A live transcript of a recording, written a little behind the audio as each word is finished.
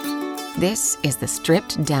This is the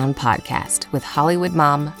Stripped Down Podcast with Hollywood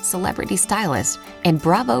mom, celebrity stylist, and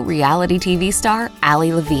Bravo reality TV star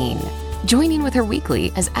Allie Levine. Join in with her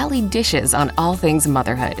weekly as Allie dishes on all things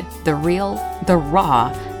motherhood, the real, the raw,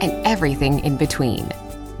 and everything in between.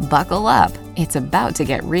 Buckle up, it's about to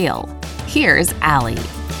get real. Here's Allie.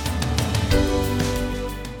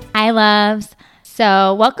 Hi, loves.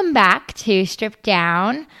 So welcome back to Stripped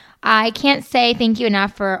Down. I can't say thank you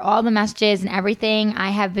enough for all the messages and everything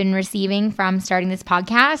I have been receiving from starting this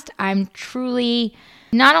podcast. I'm truly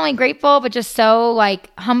not only grateful, but just so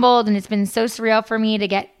humbled, and it's been so surreal for me to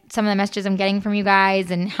get some of the messages I'm getting from you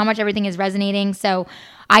guys and how much everything is resonating. So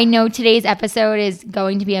I know today's episode is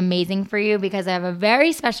going to be amazing for you because I have a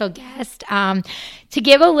very special guest. To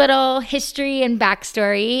give a little history and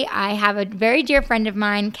backstory, I have a very dear friend of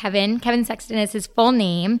mine, Kevin. Kevin Sexton is his full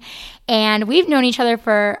name, and we've known each other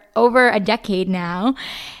for over a decade now.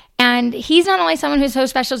 And he's not only someone who's so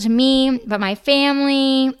special to me, but my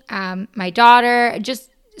family, my daughter, just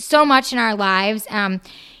so much in our lives.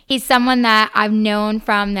 He's someone that I've known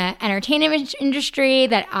from the entertainment industry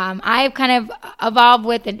that I've kind of evolved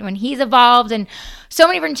with, and when he's evolved, and so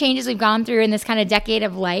many different changes we've gone through in this kind of decade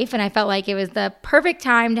of life. And I felt like it was the perfect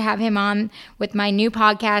time to have him on with my new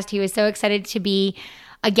podcast. He was so excited to be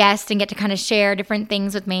a guest and get to kind of share different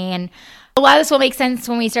things with me. And a lot of this will make sense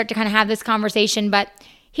when we start to kind of have this conversation, but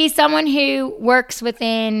he's someone who works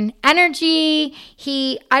within energy.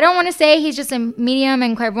 I don't want to say he's just a medium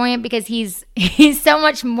and clairvoyant because he's so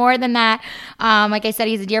much more than that. Like I said,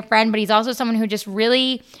 he's a dear friend, but he's also someone who just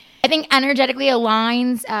really, I think, energetically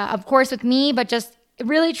aligns, of course, with me, but just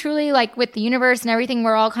really, truly, with the universe and everything.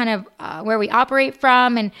 We're all kind of where we operate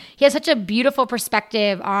from, and he has such a beautiful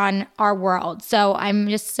perspective on our world. So I'm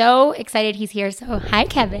just so excited he's here. So hi,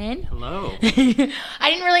 Kevin. Hello. I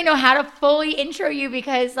didn't really know how to fully intro you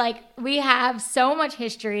because we have so much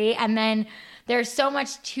history, and then there's so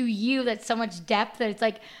much to you that's so much depth that it's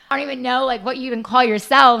I don't even know what you even call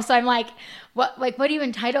yourself. So I'm what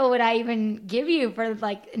even title would I even give you for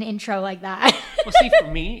an intro like that? Well, see,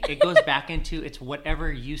 for me, it goes back into it's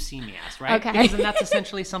whatever you see me as, right? Okay. Because then that's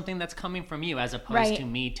essentially something that's coming from you as opposed Right. to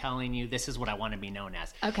me telling you this is what I want to be known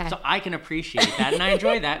as. Okay. So I can appreciate that, and I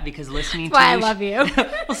enjoy that because listening That's why to I love you.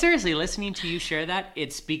 Well, seriously, listening to you share that,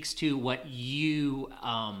 it speaks to what you,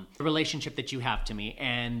 the relationship that you have to me,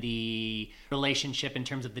 and the relationship in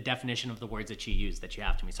terms of the definition of the words that you use that you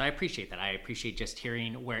have to me. So I appreciate that. I appreciate just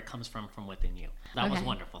hearing where it comes from within you. That was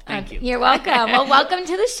wonderful. Thank you. You're welcome. Well, welcome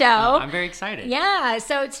to the show. I'm very excited. Yeah.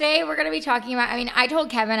 So today we're going to be talking about, I told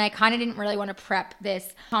Kevin I kind of didn't really want to prep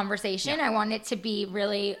this conversation. Yeah. I want it to be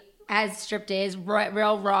really, as Stripped is,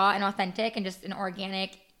 real raw and authentic and just an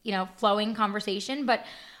organic, flowing conversation. But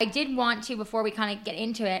I did want to, before we kind of get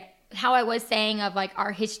into it, how I was saying of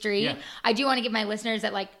our history, Yeah. I do want to give my listeners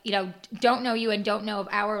that don't know you and don't know of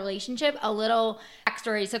our relationship a little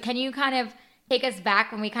backstory. So can you kind of take us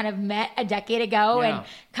back when we kind of met a decade ago Yeah. and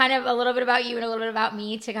kind of a little bit about you and a little bit about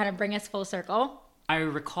me to kind of bring us full circle? I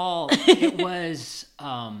recall it was,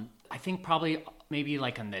 I think probably maybe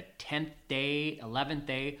on the 10th day, 11th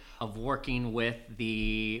day of working with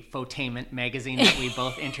the Fotainment magazine that we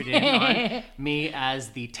both entered in on. Me as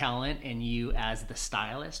the talent and you as the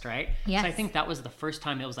stylist, right? Yes. So I think that was the first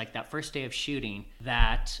time, it was that first day of shooting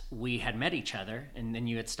that we had met each other, and then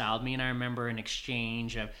you had styled me, and I remember an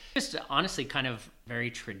exchange of just honestly kind of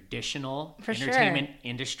very traditional For sure. entertainment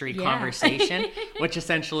industry Yeah. conversation, which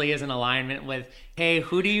essentially is in alignment with, hey,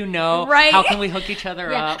 who do you know? Right. How can we hook each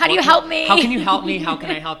other Yeah. up? How do you help me? How can you help me? How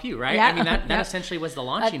can I help you? Right? Yeah. I mean, that Yeah. essentially was the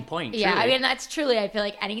launching point. Yeah, truly. that's truly, I feel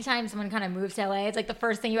anytime someone kind of moves to LA, it's the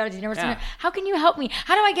first thing you have to do. Yeah. How can you help me?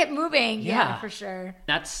 How do I get moving? Yeah. For sure.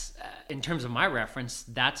 That's, in terms of my reference,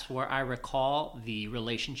 that's where I recall the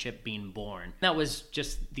relationship being born. That was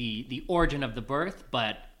just the origin of the birth,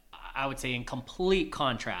 but I would say in complete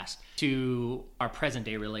contrast to our present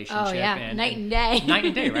day relationship. Oh, yeah. Night and day. Night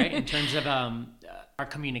and day, right? In terms of our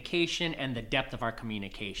communication and the depth of our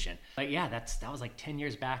communication. But yeah, that was 10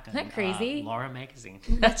 years back on Isn't that crazy? Laura magazine.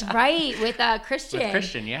 That's right, with Christian. With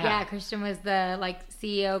Christian, yeah. Yeah, Christian was the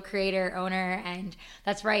CEO, creator, owner, and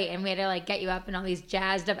that's right. And we had to get you up in all these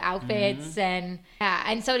jazzed up outfits, Mm-hmm. and yeah.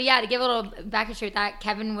 And so to give a little backstory with that,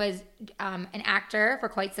 Kevin was an actor for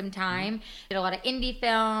quite some time. Mm-hmm. Did a lot of indie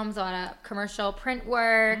films, a lot of commercial print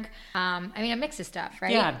work. A mix of stuff,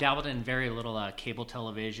 right? Yeah, I've dabbled in very little cable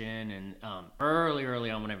television and earlier early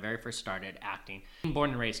on when I very first started acting. I'm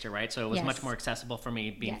born and raised here, right? So it was Yes. much more accessible for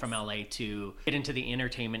me being from LA to get into the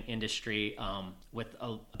entertainment industry with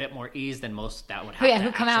a bit more ease than most that would have to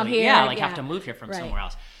who come out here. Yeah, like have to move here from Right. somewhere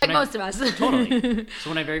else. Like most of us. Totally. So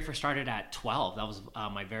when I very first started at 12, that was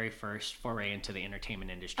my very first foray into the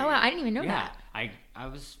entertainment industry. Oh, wow, I didn't even know that. I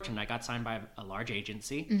was fortunate. I got signed by a large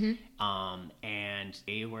agency, and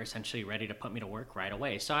they were essentially ready to put me to work right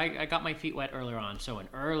away. So I got my feet wet earlier on. So in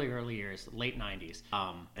early years, late 90s,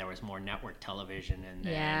 there was more network television. And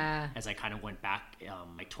then as I kind of went back,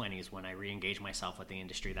 my 20s, when I re-engaged myself with the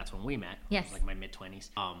industry, that's when we met. Yes. It was like my mid-20s,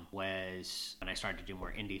 was when I started to do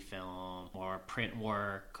more indie film, more print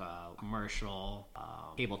work, commercial,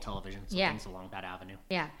 cable television, so things along that avenue.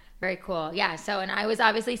 Yeah, very cool. Yeah, so, and I was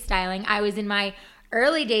obviously styling. I was in my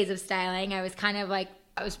early days of styling. I was kind of like,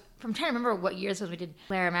 I'm trying to remember what years was we did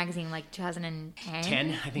Lara magazine, like 2010.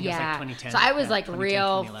 I think it was like 2010. So I was like 2010,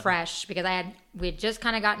 real 2011. fresh because we had just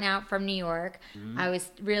kind of gotten out from New York. I was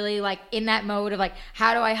really like in that mode of like,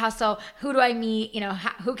 how do I hustle? Who do I meet? You know,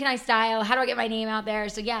 who can I style? How do I get my name out there?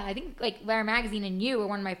 So yeah, I think like Lara magazine and you were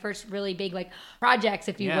one of my first really big like projects,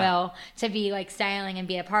 if you will, to be like styling and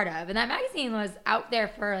be a part of. And that magazine was out there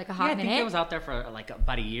for like a hot minute. I think it was out there for like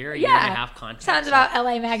about a year and a half contract. Sounds about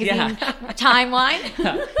LA magazine timeline.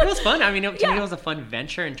 It was fun. I mean, to me, it was a fun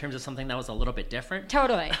venture in terms of something that was a little bit different.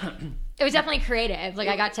 Totally. It was definitely creative. Like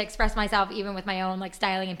I got to express myself even with my own like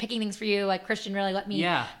styling and picking things for you. Like Christian really let me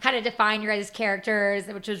kind of define your guys' characters,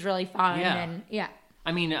 which was really fun. And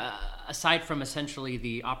I mean, aside from essentially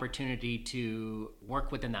the opportunity to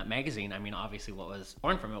work within that magazine, I mean, obviously what was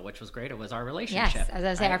born from it, which was great, it was our relationship. Yes, as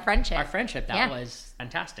I say, our friendship. Our friendship, that was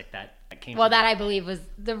fantastic. That came well, that I believe was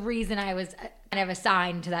the reason I was kind of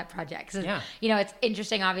assigned to that project. So, you know, it's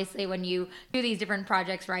interesting, obviously, when you do these different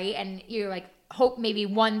projects, right? And you like hope maybe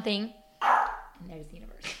one thing. And there's the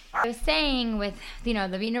universe. I was saying with, you know,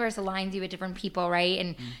 the universe aligns you with different people, right?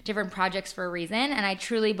 And different projects for a reason. And I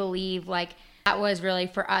truly believe like that was really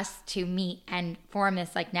for us to meet and form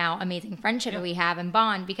this like now amazing friendship that we have and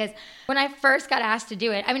bond. Because when I first got asked to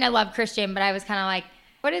do it, I mean, I love Christian, but I was kind of like,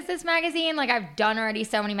 what is this magazine? Like I've done already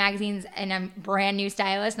so many magazines and I'm brand new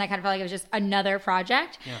stylist and I kind of felt like it was just another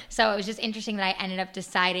project. So it was just interesting that I ended up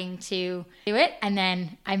deciding to do it. And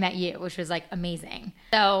then I met you, which was like amazing.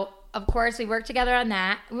 So of course, we worked together on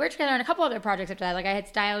that. We worked together on a couple other projects after that. Like I had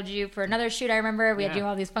styled you for another shoot. I remember we had doing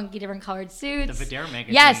all these funky different colored suits. The Videre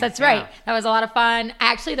magazine. Yes, that's right. That was a lot of fun.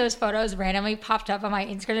 Actually, those photos randomly popped up on my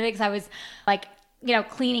Instagram because I was like, you know,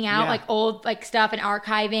 cleaning out like old like stuff and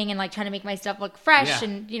archiving and like trying to make my stuff look fresh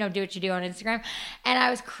and, you know, do what you do on Instagram. And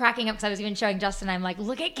I was cracking up because I was even showing Justin. I'm like,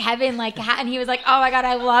 look at Kevin, like, and he was like, oh my God,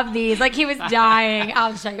 I love these. Like he was dying.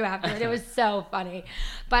 I'll show you after. It was so funny.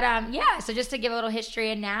 But so just to give a little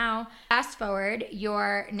history and now fast forward,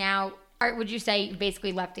 you're now, would you say you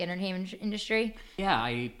basically left the entertainment industry? Yeah,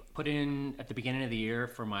 I put in at the beginning of the year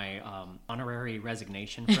for my honorary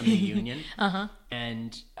resignation from the union.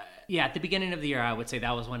 And at the beginning of the year, I would say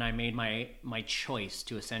that was when I made my choice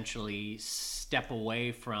to essentially step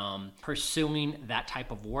away from pursuing that type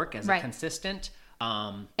of work as a consistent.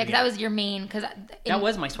 Because that was your main, that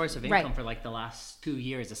was my source of income for like the last 2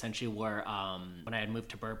 years, essentially, where when I had moved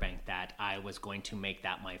to Burbank, that I was going to make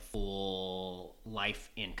that my full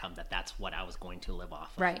life income, that's what I was going to live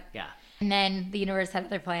off of. Right. Yeah. And then the universe had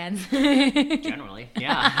other plans. Generally,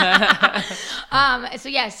 yeah.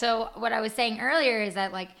 So what I was saying earlier is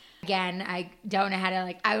that like, again, I don't know how to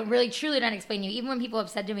like, I really truly don't explain to you. Even when people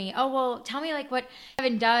have said to me, oh, well, tell me like what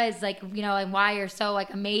Kevin does, like, you know, and why you're so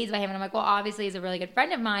like amazed by him. And I'm like, well, obviously he's a really good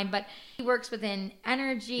friend of mine, but he works within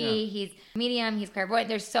energy. He's medium, he's clairvoyant.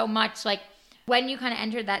 There's so much like when you kind of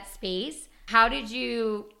entered that space, how did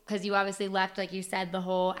you, because you obviously left, like you said, the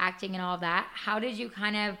whole acting and all of that, how did you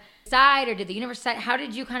kind of decide, or did the universe decide, how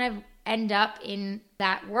did you kind of end up in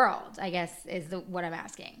that world, I guess is what I'm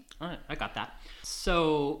asking. All right, I got that.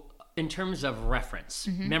 So in terms of reference,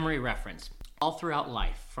 memory reference, all throughout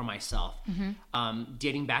life for myself,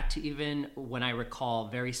 dating back to even when I recall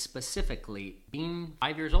very specifically being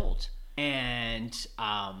 5 years old. And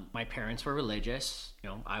my parents were religious, you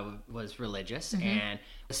know, I was religious and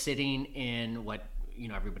was sitting in what, you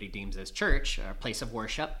know, everybody deems as church, or place of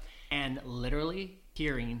worship, and literally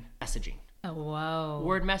hearing messaging. Oh, whoa.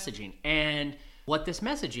 Word messaging. And what this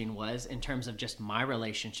messaging was, in terms of just my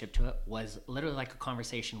relationship to it, was literally like a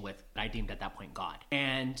conversation with, I deemed at that point, God.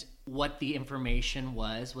 And what the information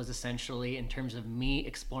was essentially in terms of me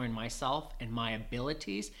exploring myself and my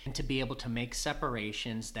abilities, and to be able to make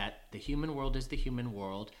separations that the human world is the human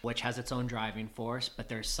world, which has its own driving force, but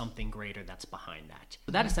there's something greater that's behind that.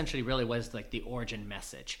 So that essentially really was like the origin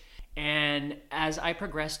message. And as I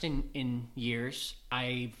progressed in years,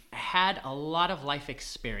 I've had a lot of life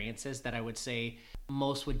experiences that I would say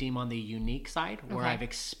most would deem on the unique side, where I've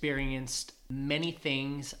experienced many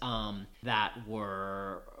things that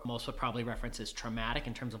were, most would probably reference as traumatic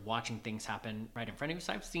in terms of watching things happen right in front of you.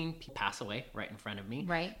 So I've seen people pass away right in front of me,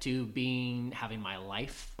 to having my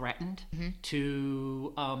life threatened,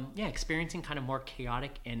 to experiencing kind of more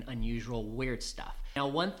chaotic and unusual weird stuff. Now,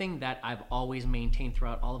 one thing that I've always maintained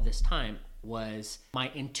throughout all of this time was my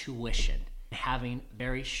intuition, having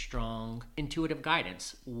very strong intuitive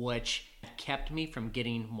guidance, which kept me from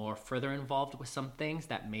getting more further involved with some things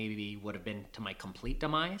that maybe would have been to my complete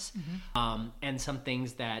demise, and some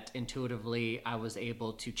things that intuitively I was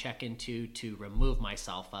able to check into to remove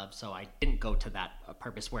myself of, so I didn't go to that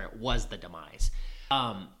purpose where it was the demise.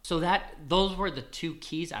 So those were the two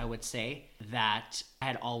keys, I would say, that I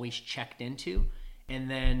had always checked into. And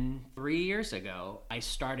then 3 years ago, I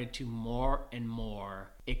started to more and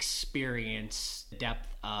more experience the depth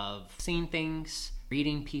of seeing things,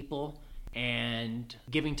 reading people, and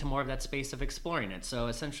giving to more of that space of exploring it. So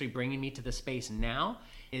essentially bringing me to the space now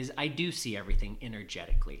is I do see everything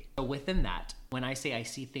energetically. So within that, when I say I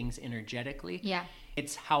see things energetically,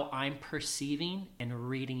 it's how I'm perceiving and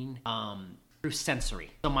reading through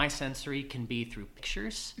sensory. So my sensory can be through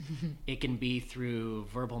pictures, it can be through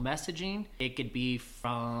verbal messaging, it could be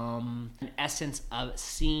from an essence of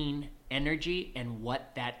seeing energy and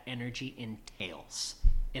what that energy entails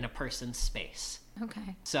in a person's space.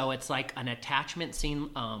 Okay. So it's like an attachment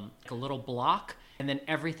scene, like a little block, and then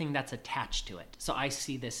everything that's attached to it. So I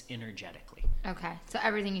see this energetically. Okay. So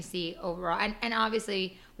everything you see overall, and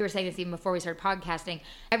obviously we were saying this even before we started podcasting,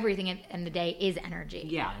 everything in the day is energy.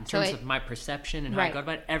 Yeah, in terms of my perception and how I go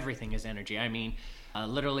about it, everything is energy. I mean,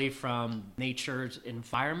 literally from nature's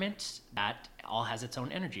environment, that all has its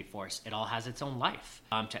own energy force. It all has its own life.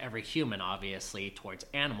 To every human, obviously, towards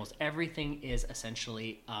animals, everything is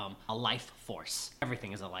essentially a life force.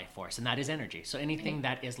 Everything is a life force, and that is energy. So anything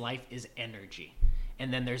that is life is energy.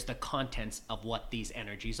 And then there's the contents of what these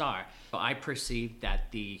energies are. So I perceive that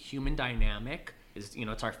the human dynamic is,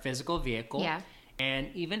 it's our physical vehicle. Yeah. And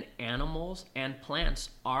even animals and plants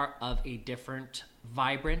are of a different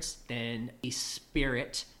vibrance than the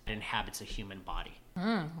spirit that inhabits a human body.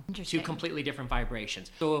 Interesting. Two completely different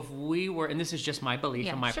vibrations. So if we were, and this is just my belief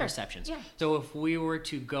and my perceptions. Yeah. So if we were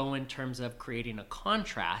to go in terms of creating a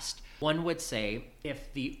contrast, one would say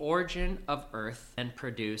if the origin of Earth then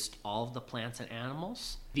produced all of the plants and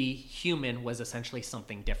animals, the human was essentially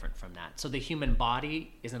something different from that. So the human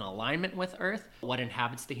body is in alignment with Earth. What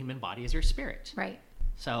inhabits the human body is your spirit. Right.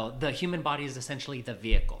 So the human body is essentially the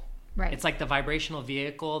vehicle. Right. It's like the vibrational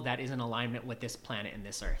vehicle that is in alignment with this planet and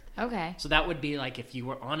this Earth. Okay. So that would be like if you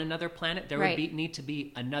were on another planet, there would need to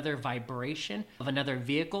be another vibration of another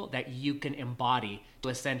vehicle that you can embody to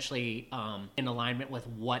essentially in alignment with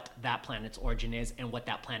what that planet's origin is and what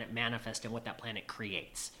that planet manifests and what that planet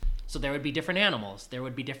creates. So there would be different animals, there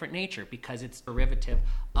would be different nature because it's derivative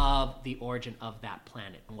of the origin of that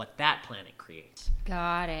planet and what that planet creates.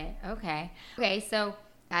 Got it. Okay. Okay, so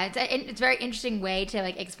it's a very interesting way to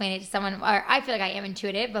like explain it to someone. Or I feel like I am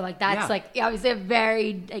intuitive, but like that's like obviously a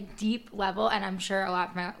very like deep level, and I'm sure a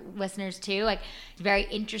lot of my listeners too. Like it's very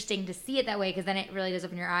interesting to see it that way because then it really does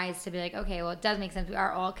open your eyes to be like, okay, well it does make sense. We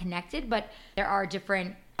are all connected, but there are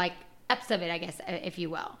different like steps of it, I guess, if you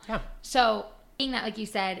will. Yeah. So being that, like you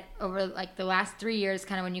said, over like the last 3 years,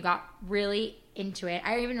 kind of when you got really into it,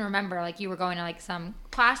 I even remember like you were going to like some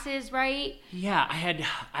classes, right? Yeah,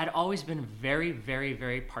 I'd always been very, very,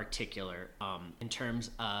 very particular in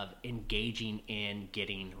terms of engaging in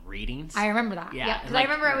getting readings. I remember that. Yeah, because I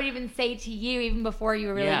remember I would even say to you even before you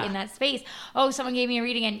were really in that space, oh, someone gave me a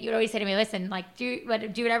reading, and you would always say to me, listen, like do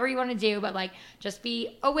whatever you want to do, but like just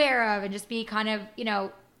be aware of and just be kind of,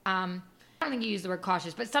 I don't think you use the word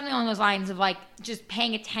cautious, but something along those lines of like just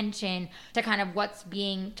paying attention to kind of what's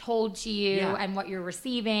being told to you and what you're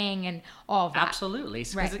receiving and all of that. Absolutely.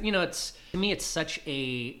 Because, it's, to me, it's such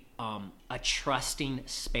a trusting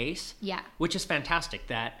space, which is fantastic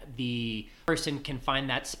that the person can find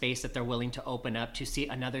that space that they're willing to open up to see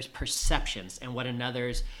another's perceptions and what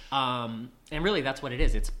another's, and really that's what it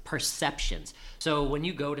is. It's perceptions. So when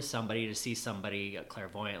you go to somebody to see somebody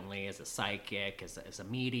clairvoyantly as a psychic, as a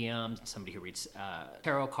medium, somebody who reads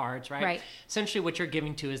tarot cards, right? Essentially what you're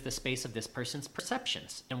giving to is the space of this person's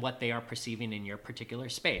perceptions and what they are perceiving in your particular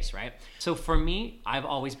space, right? So for me, I've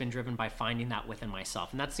always been driven by finding that within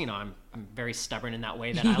myself. And that's, I'm very stubborn in that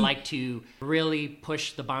way that I like to really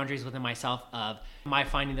push the boundaries within myself of Am I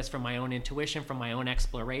finding this from my own intuition, from my own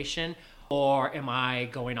exploration? Or am I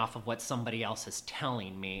going off of what somebody else is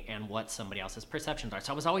telling me and what somebody else's perceptions are?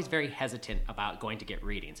 So I was always very hesitant about going to get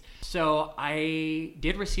readings. So I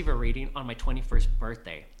did receive a reading on my 21st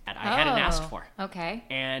birthday that I hadn't asked for. Okay.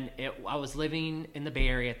 And I was living in the Bay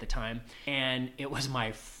Area at the time, and it was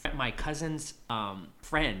my cousin's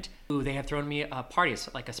friend who they had thrown me a party,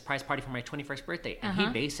 like a surprise party for my 21st birthday. And he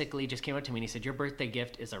basically just came up to me and he said, "Your birthday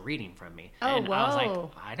gift is a reading from me." And I was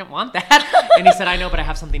like, "I don't want that." And he said, "I know, but I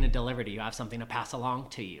have something to deliver to you. I have something to pass along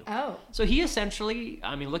to you." Oh. So he essentially,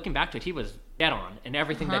 I mean, looking back to it, he was dead on in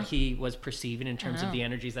everything that he was perceiving in terms of the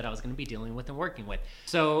energies that I was going to be dealing with and working with.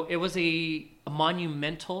 So it was a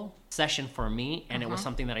monumental session for me, and it was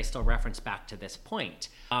something that I still reference back to this point.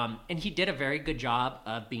 And he did a very good job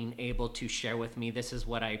of being able to share with me, this is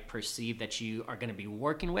what I perceive that you are going to be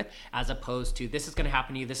working with, as opposed to this is going to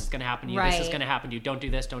happen to you, this is going to happen to you, this is going to happen to you, don't do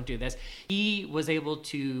this, don't do this. He was able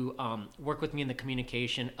to work with me in the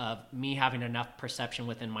communication of me having enough perception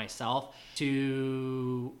within myself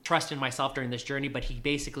to trust in myself during this journey, but he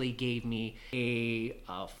basically gave me a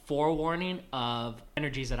forewarning of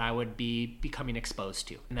energies that I would be becoming exposed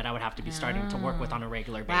to and that I would have to be starting to work with on a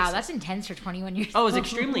regular basis. Wow, that's intense for 21 years. Oh, it was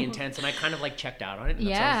extremely intense, and I kind of like checked out on it.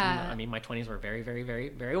 Yeah. I mean, my 20s were very, very, very,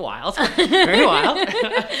 very wild. Very wild.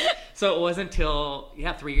 So it wasn't until,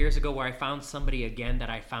 3 years ago where I found somebody again that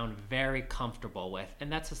I found very comfortable with.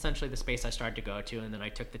 And that's essentially the space I started to go to. And then I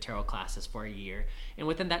took the tarot classes for a year. And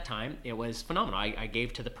within that time, it was phenomenal. I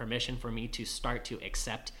gave to the permission for me to start to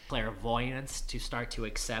accept clairvoyance, to start to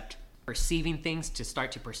accept perceiving things, to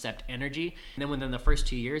start to percept energy. And then within the first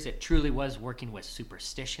 2 years, it truly was working with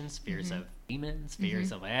superstitions, fears of demons,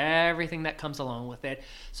 fears of everything that comes along with it,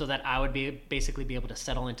 so that I would basically be able to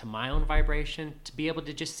settle into my own vibration, to be able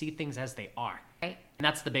to just see things as they are. Right. And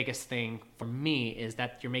that's the biggest thing for me, is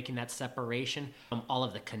that you're making that separation from all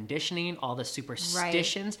of the conditioning, all the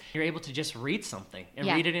superstitions. Right. You're able to just read something and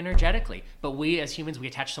read it energetically. But we as humans, we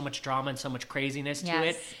attach so much drama and so much craziness to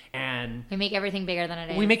it. And we make everything bigger than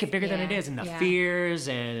it is. We make it bigger than it is. And the fears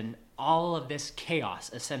and all of this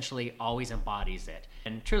chaos essentially always embodies it.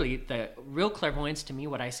 And truly, the real clairvoyance to me,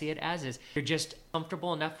 what I see it as, is you're just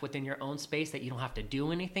comfortable enough within your own space that you don't have to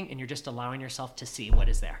do anything, and you're just allowing yourself to see what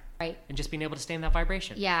is there. Right. And just being able to stay in that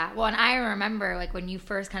vibration. Yeah. Well, and I remember, like, when you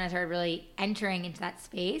first kind of started really entering into that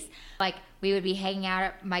space, like, we would be hanging out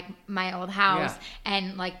at my old house,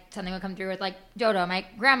 and, like, something would come through with, like, Dodo, my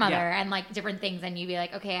grandmother, and, like, different things, and you'd be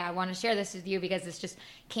like, okay, I want to share this with you because this just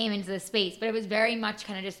came into the space. But it was very much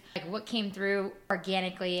kind of just, like, what came through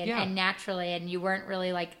organically and naturally, and you weren't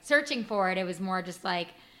really, like, searching for it. It was more just like,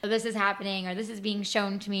 oh, this is happening, or this is being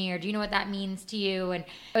shown to me, or do you know what that means to you? And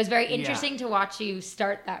it was very interesting to watch you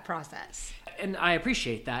start that process. And I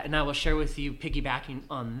appreciate that. And I will share with you, piggybacking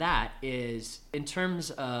on that, is in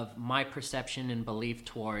terms of my perception and belief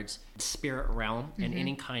towards the spirit realm and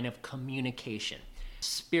any kind of communication.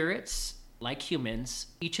 Spirits, like humans,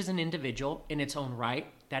 each is an individual in its own right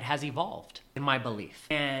that has evolved, in my belief.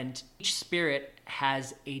 And each spirit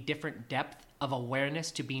has a different depth of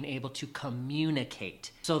awareness to being able to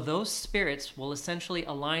communicate. So those spirits will essentially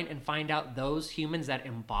align and find out those humans that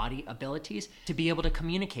embody abilities to be able to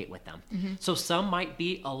communicate with them. So some might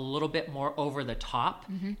be a little bit more over the top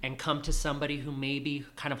and come to somebody who maybe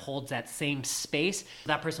kind of holds that same space.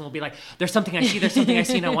 That person will be like, there's something I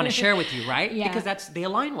see, and I want to share with you, right? Yeah. Because they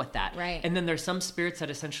align with that. Right. And then there's some spirits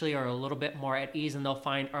that essentially are a little bit more at ease, and they'll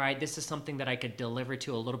find, all right, this is something that I could deliver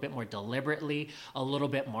to a little bit more deliberately, a little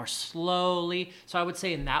bit more slowly. So I would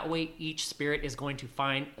say in that way, each spirit is going to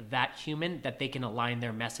find that human that they can align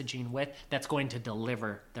their messaging with, that's going to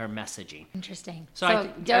deliver their messaging. Interesting.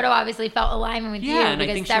 So Dodo obviously felt alignment with you,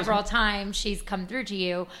 because several times she's come through to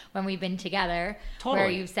you when we've been together, where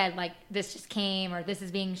you've said, like, this just came, or this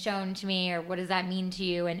is being shown to me, or what does that mean to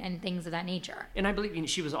you, and things of that nature. And I believe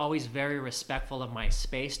she was always very respectful of my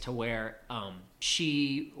space, to where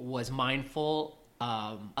she was mindful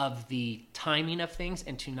of the timing of things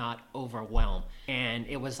and to not overwhelm. And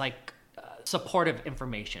it was like supportive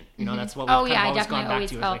information. You know, that's what we've kind of always gone back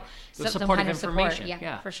to. Felt supportive information.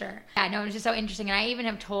 Yeah, for sure. Yeah, no, it was just so interesting. And I even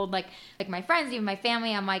have told like my friends, even my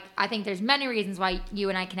family, I'm like, I think there's many reasons why you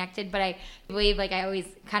and I connected, but I believe, like, I always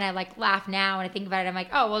kind of like laugh now when I think about it. I'm like,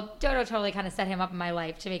 oh, well, Dodo totally kind of set him up in my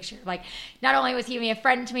life to make sure, like, not only was he a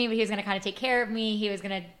friend to me, but he was going to kind of take care of me. He was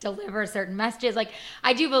going to deliver certain messages. Like,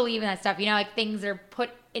 I do believe in that stuff, you know, like, things are put put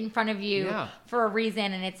in front of you for a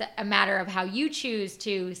reason, and it's a matter of how you choose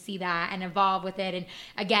to see that and evolve with it. And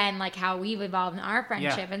again, like how we've evolved in our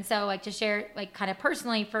friendship. And so like to share like kind of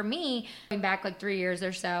personally for me, going back like 3 years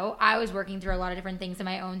or so, I was working through a lot of different things in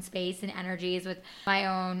my own space and energies with my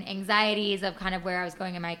own anxieties of kind of where I was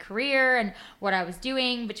going in my career and what I was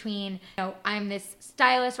doing between, I'm this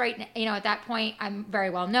stylist right now, at that point I'm very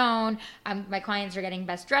well known. My clients are getting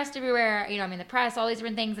best dressed everywhere. I'm in the press, all these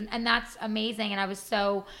different things. And that's amazing. And I was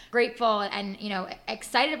so grateful and,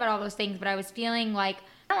 excited about all those things, but I was feeling like,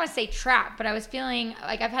 I don't want to say trapped, but I was feeling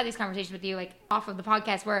like I've had these conversations with you, like off of the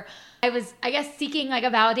podcast, where I was, I guess, seeking like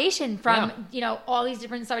a validation from, all these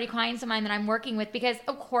different celebrity clients of mine that I'm working with, because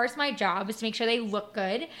of course my job is to make sure they look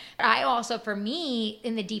good. But I also, for me,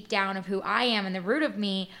 in the deep down of who I am and the root of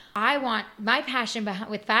me, I want, my passion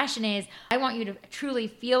with fashion is I want you to truly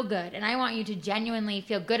feel good. And I want you to genuinely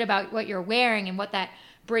feel good about what you're wearing and what that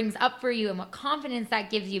brings up for you and what confidence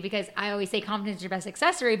that gives you, because I always say confidence is your best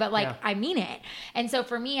accessory, but I mean it. And so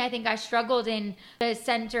for me, I think I struggled in the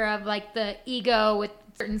center of like the ego with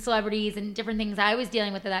certain celebrities and different things I was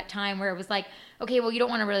dealing with at that time, where it was like, okay, well, you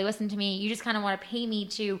don't want to really listen to me. You just kind of want to pay me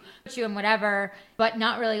to put you in whatever, but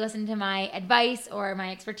not really listen to my advice or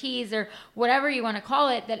my expertise or whatever you want to call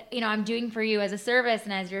it that, I'm doing for you as a service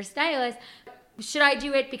and as your stylist. Should I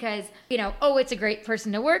do it because, it's a great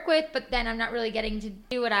person to work with, but then I'm not really getting to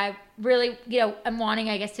do what I really, am wanting,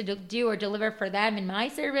 I guess, to do or deliver for them in my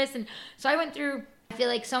service. And so I went through, I feel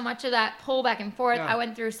like so much of that pull back and forth. I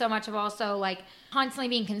went through so much of also like constantly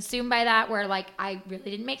being consumed by that, where like I really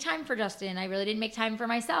didn't make time for Justin. I really didn't make time for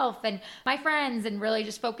myself and my friends, and really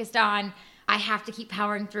just focused on, I have to keep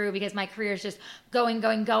powering through because my career is just going,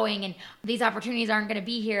 and these opportunities aren't going to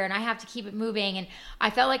be here, and I have to keep it moving. And I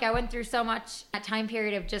felt like I went through so much that time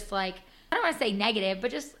period of just like, I don't want to say negative,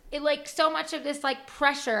 but just it, like so much of this like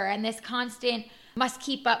pressure and this constant must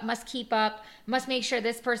keep up, must make sure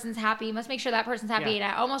this person's happy, must make sure that person's happy. And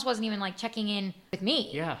I almost wasn't even like checking in with me.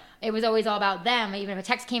 Yeah. It was always all about them. Even if a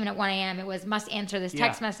text came in at 1 a.m., it was must answer this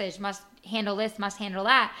text message, must handle this, must handle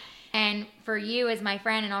that. And for you as my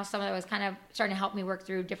friend, and also that was kind of starting to help me work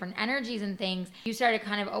through different energies and things, you started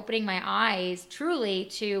kind of opening my eyes truly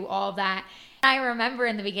to all of that. I remember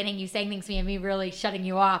in the beginning you saying things to me and me really shutting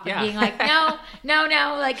you off and being like, no,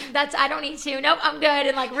 like I don't need to. Nope, I'm good.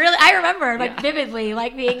 And like really, I remember like vividly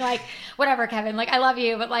like being like, whatever, Kevin, like I love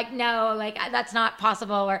you, but like, no, like that's not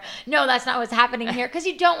possible, or no, that's not what's happening here. Because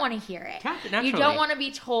you don't want to hear it. Naturally. You don't want to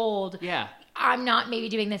be told, I'm not maybe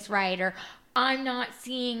doing this right, or I'm not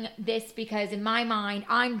seeing this because in my mind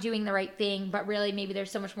I'm doing the right thing, but really maybe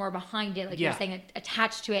there's so much more behind it, like you're saying,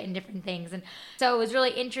 attached to it and different things. And so it was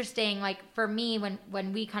really interesting, like for me,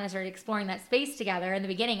 when we kind of started exploring that space together in the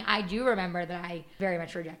beginning, I do remember that I very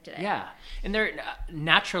much rejected it. Yeah. And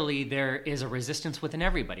naturally there is a resistance within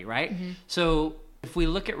everybody, right? Mm-hmm. So if we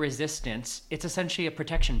look at resistance, it's essentially a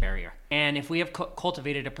protection barrier. And if we have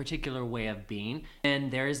cultivated a particular way of being,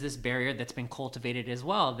 then there is this barrier that's been cultivated as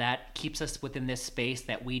well that keeps us within this space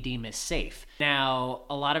that we deem as safe. Now,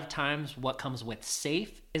 a lot of times what comes with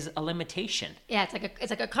safe is a limitation. Yeah, it's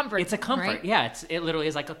like a comfort. It's a comfort. Right? Yeah, it literally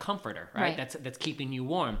is like a comforter, right? That's keeping you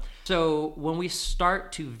warm. So when we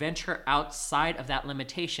start to venture outside of that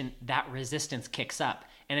limitation, that resistance kicks up.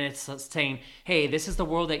 And it's saying, hey, this is the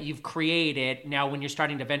world that you've created. Now, when you're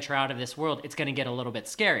starting to venture out of this world, it's going to get a little bit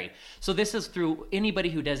scary. So this is through anybody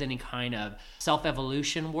who does any kind of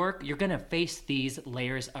self-evolution work, you're going to face these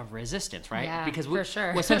layers of resistance, right? Yeah, because for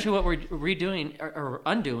sure. Essentially what we're redoing or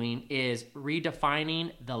undoing is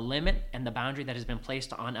redefining the limit and the boundary that has been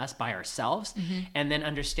placed on us by ourselves, and then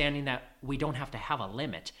understanding that we don't have to have a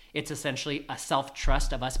limit. It's essentially a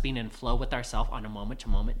self-trust of us being in flow with ourselves on a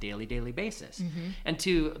moment-to-moment, daily basis. And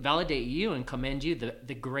to validate you and commend you,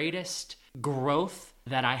 the greatest growth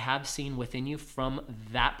that I have seen within you from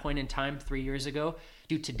that point in time 3 years ago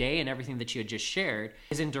to today, and everything that you had just shared,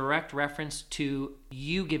 is in direct reference to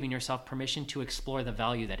you giving yourself permission to explore the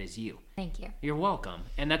value that is you. Thank you. You're welcome.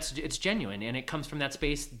 And it's genuine, and it comes from that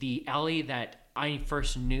space. The Allie that I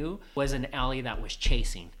first knew was an Allie that was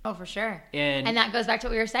chasing. Oh, for sure. And that goes back to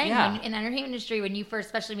what we were saying. When, in the entertainment industry, when you first,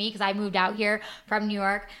 especially me, because I moved out here from New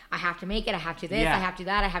York, I have to make it, I have to do this, I have to do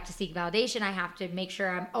that, I have to seek validation, I have to make sure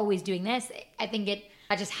I'm always doing this. I think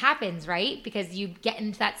that just happens, right? Because you get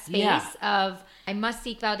into that space of, I must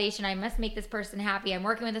seek validation, I must make this person happy, I'm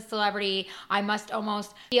working with a celebrity, I must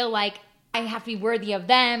almost feel like I have to be worthy of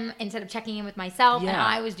them instead of checking in with myself. And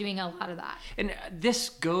I was doing a lot of that. And this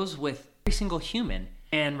goes with every single human.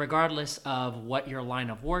 And regardless of what your line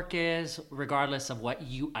of work is, regardless of what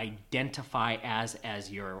you identify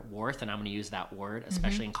as your worth, and I'm going to use that word,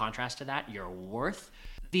 especially in contrast to that, your worth,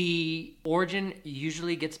 The origin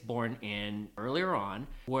usually gets born in earlier on,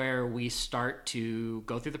 where we start to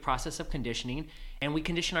go through the process of conditioning, and we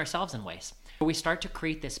condition ourselves in ways. We start to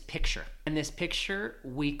create this picture, and this picture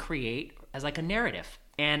we create as like a narrative.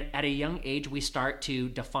 And at a young age, we start to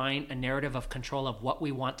define a narrative of control of what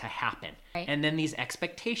we want to happen. Right. And then these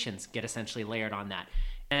expectations get essentially layered on that.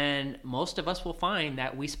 And most of us will find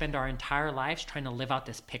that we spend our entire lives trying to live out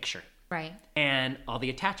this picture. Right. And all the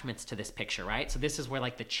attachments to this picture, right? So this is where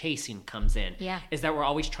like the chasing comes in. Yeah. Is that we're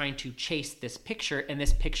always trying to chase this picture, and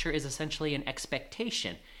this picture is essentially an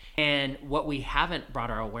expectation. And what we haven't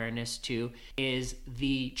brought our awareness to is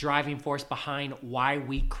the driving force behind why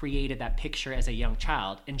we created that picture as a young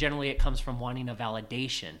child. And generally it comes from wanting a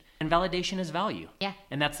validation. And validation is value. Yeah.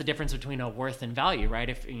 And that's the difference between a worth and value, right?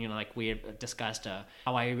 If, you know, like we had discussed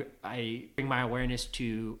how I bring my awareness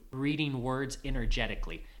to reading words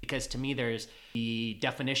energetically. Because to me, there's the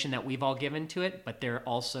definition that we've all given to it, but there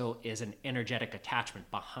also is an energetic attachment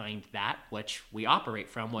behind that, which we operate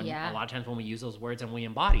from when a lot of times when we use those words and we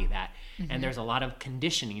embody that. Mm-hmm. And there's a lot of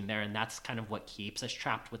conditioning there, and that's kind of what keeps us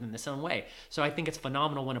trapped within this own way. So I think it's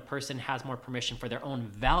phenomenal when a person has more permission for their own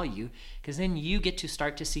value, because then you get to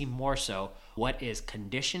start to see more so what is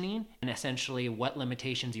conditioning and essentially what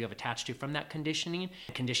limitations you have attached to from that conditioning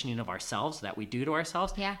of ourselves that we do to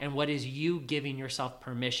ourselves, and what is you giving yourself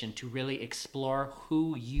permission to really explore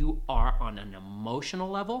who you are on an emotional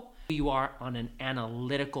level, who you are on an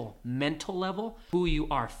analytical mental level, who you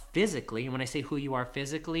are physically. And when I say who you are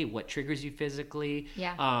physically, what triggers you physically,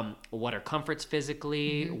 what are comforts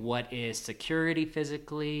physically, what is security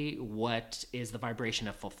physically, what is the vibration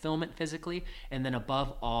of fulfillment physically, and then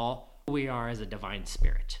above all, who we are as a divine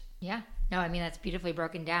spirit. Yeah. No, I mean, that's beautifully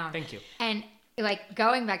broken down. Thank you. And like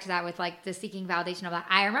going back to that with like the seeking validation of that,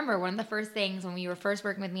 I remember one of the first things when you were first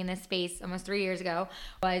working with me in this space almost 3 years ago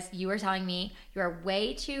was you were telling me you are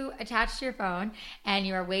way too attached to your phone, and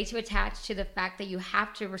you are way too attached to the fact that you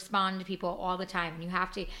have to respond to people all the time, and you have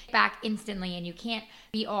to get back instantly, and you can't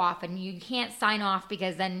be off, and you can't sign off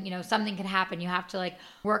because then, you know, something could happen. You have to like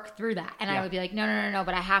work through that. And I would be like, no,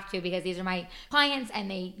 but I have to, because these are my clients and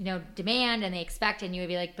they, you know, demand and they expect. And you would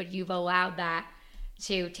be like, but you've allowed that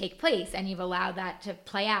to take place and you've allowed that to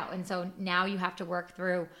play out. And so now you have to work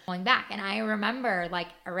through pulling back. And I remember like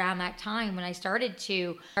around that time when I started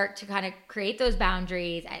to kind of create those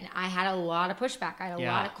boundaries, and I had a lot of pushback. I had a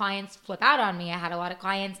lot of clients flip out on me. I had a lot of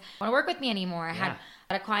clients want to work with me anymore. I had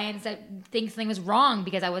a lot of clients that think something was wrong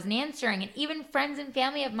because I wasn't answering. And even friends and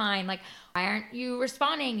family of mine, like, why aren't you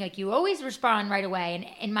responding? Like, you always respond right away. And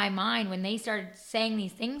in my mind, when they started saying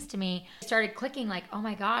these things to me, it started clicking like, oh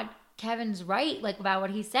my God, Kevin's right, like about what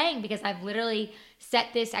he's saying, because I've literally set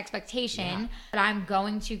this expectation that I'm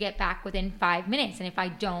going to get back within 5 minutes. And if I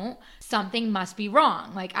don't, something must be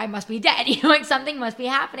wrong. Like, I must be dead, you know, like something must be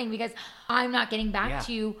happening because I'm not getting back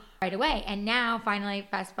to you right away. And now finally,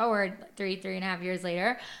 fast forward 3.5 years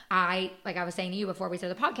later, like I was saying to you before we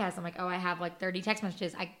started the podcast, I'm like, oh, I have like 30 text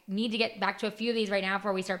messages. I need to get back to a few of these right now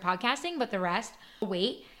before we start podcasting, but the rest will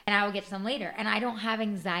wait. And I will get to them later. And I don't have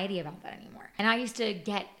anxiety about that anymore. And I used to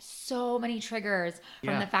get so many triggers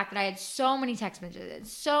from the fact that I had so many text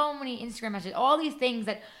messages, so many Instagram messages, all these things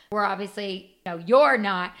that were obviously, you know, you're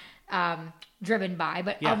not driven by,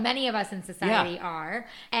 but many of us in society are.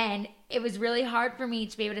 And it was really hard for me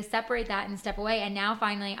to be able to separate that and step away. And now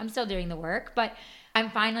finally, I'm still doing the work, but I'm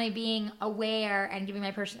finally being aware and giving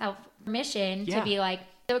myself permission to be like,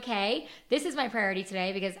 okay, this is my priority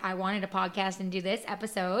today because I wanted to podcast and do this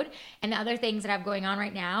episode, and the other things that I have going on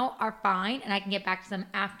right now are fine and I can get back to them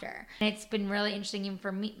after. And it's been really interesting even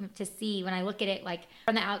for me to see when I look at it like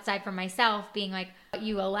from the outside for myself, being like,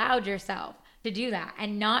 you allowed yourself to do that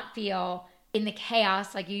and not feel in the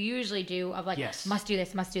chaos like you usually do of like, must do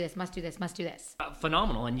this, must do this, must do this, must do this.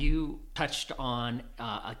 Phenomenal. And you touched on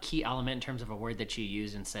a key element in terms of a word that you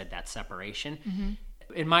used and said that separation. Mm-hmm.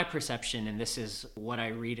 In my perception, and this is what I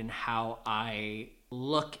read and how I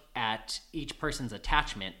look at each person's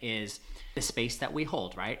attachment, is the space that we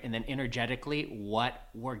hold, right? And then energetically, what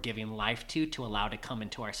we're giving life to allow to come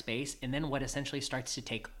into our space, and then what essentially starts to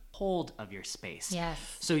take hold of your space. Yes.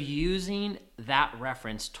 So using that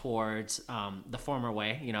reference towards the former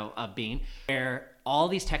way, you know, of being, where all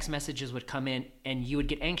these text messages would come in and you would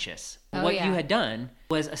get anxious. What you had done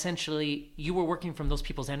was essentially you were working from those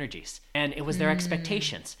people's energies, and it was their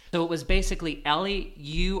expectations. So it was basically, Ellie,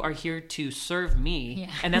 you are here to serve me.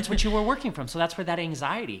 And that's what you were working from. So that's where that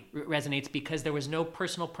anxiety resonates, because there was no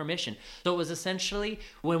personal permission. So it was essentially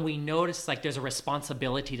when we notice like there's a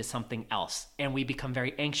responsibility to something else, and we become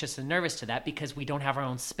very anxious and nervous to that because we don't have our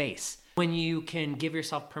own space. When you can give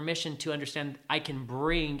yourself permission to understand, I can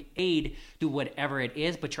bring aid to whatever it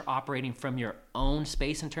is, but you're operating from your own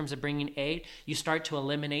space in terms of bringing aid, you start to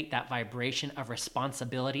eliminate that vibration of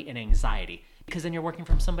responsibility and anxiety, because then you're working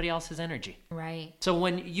from somebody else's energy. Right. So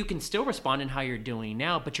when you can still respond in how you're doing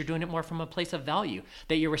now, but you're doing it more from a place of value,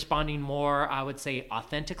 that you're responding more, I would say,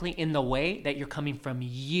 authentically, in the way that you're coming from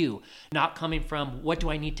you, not coming from what do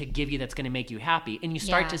I need to give you that's going to make you happy. And you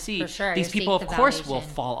start to see these people, of course, will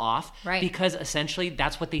fall off, because essentially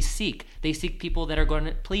that's what they seek. They seek people that are going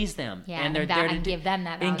to please them, and they're there to give them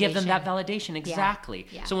that validation. And give them that validation. Exactly.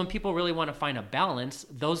 Yeah. So when people really want to find a balance,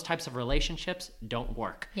 those types of relationships don't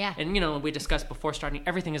work. Yeah. And we discussed before starting,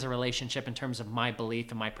 everything is a relationship in terms of my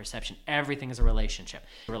belief and my perception. Everything is a relationship.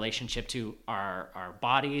 A relationship to our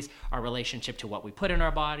bodies, our relationship to what we put in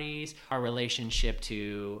our bodies, our relationship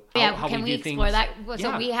to how we do things. Can we explore that?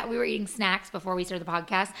 So we were eating snacks before we started the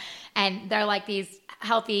podcast, and they're like these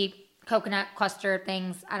healthy coconut cluster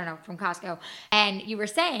things, I don't know, from Costco. And you were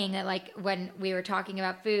saying that, like, when we were talking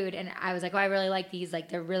about food, and I was like, oh, I really like these, like,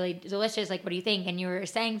 they're really delicious, like, what do you think? And you were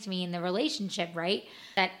saying to me in the relationship, right,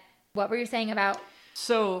 that what were you saying about?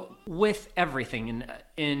 So with everything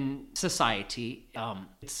in society,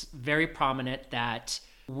 it's very prominent that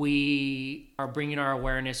we are bringing our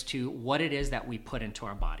awareness to what it is that we put into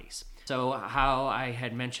our bodies. So how I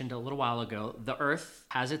had mentioned a little while ago, the earth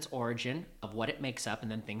has its origin of what it makes up,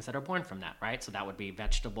 and then things that are born from that, right? So that would be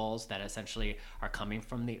vegetables that essentially are coming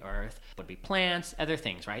from the earth, would be plants, other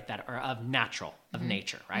things, right, that are of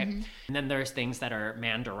nature, right? Mm-hmm. And then there's things that are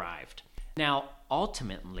man-derived. Now,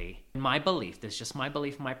 ultimately, in my belief, this is just my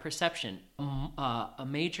belief, my perception, a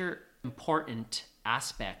major important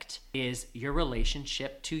aspect is your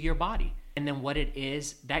relationship to your body, and then what it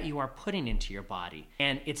is that you are putting into your body.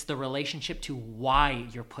 And it's the relationship to why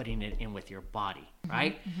you're putting it in with your body,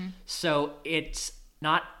 right? Mm-hmm. So it's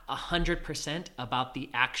not 100% about the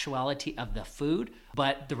actuality of the food,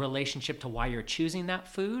 but the relationship to why you're choosing that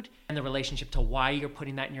food, and the relationship to why you're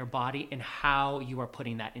putting that in your body, and how you are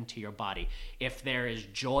putting that into your body. If there is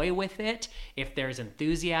joy with it, if there's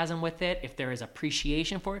enthusiasm with it, if there is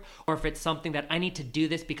appreciation for it, or if it's something that I need to do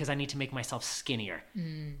this because I need to make myself skinnier.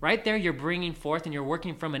 Right there, you're bringing forth and you're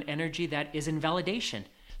working from an energy that is invalidation.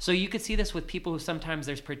 So you could see this with people who sometimes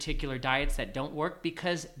there's particular diets that don't work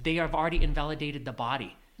because they have already invalidated the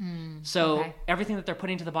body. So everything that they're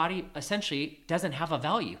putting into the body essentially doesn't have a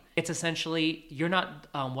value. It's essentially, you're not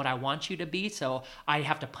what I want you to be, so I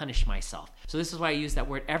have to punish myself. So this is why I use that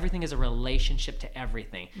word. Everything is a relationship to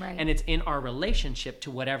everything. Right. And it's in our relationship to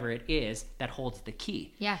whatever it is that holds the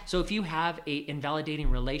key. Yeah. So if you have a invalidating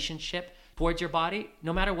relationship towards your body,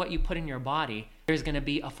 no matter what you put in your body, there's going to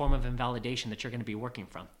be a form of invalidation that you're going to be working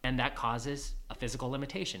from. And that causes a physical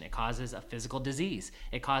limitation. It causes a physical disease.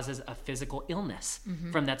 It causes a physical illness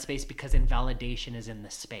from that space, because invalidation is in the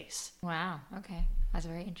space. Wow. Okay. That's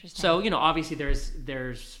very interesting. So, obviously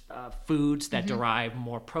there's foods that derive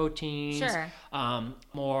more proteins,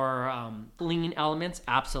 more lean elements.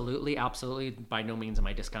 Absolutely. By no means am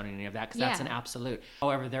I discounting any of that, because that's an absolute.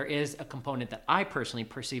 However, there is a component that I personally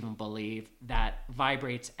perceive and believe that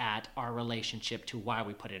vibrates at our relationship to why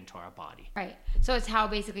we put it into our body. Right. So it's how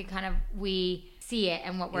basically kind of we see it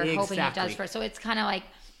and what we're hoping it does for us. So it's kind of like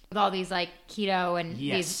with all these like keto and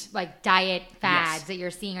these like diet fads that you're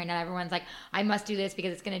seeing right now, everyone's like, I must do this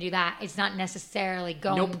because it's going to do that. It's not necessarily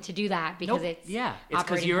going to do that because it's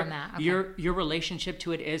operating from that. Okay. Your relationship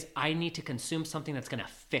to it is, I need to consume something that's going to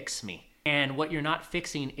fix me. And what you're not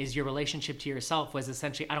fixing is your relationship to yourself, was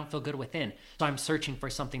essentially, I don't feel good within, so I'm searching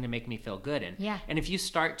for something to make me feel good. And if you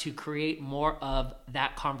start to create more of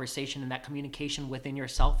that conversation and that communication within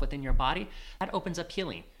yourself, within your body, that opens up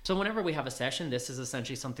healing. So whenever we have a session, this is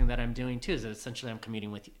essentially something that I'm doing too, is that essentially I'm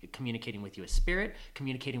communicating with you as spirit,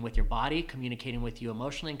 communicating with your body, communicating with you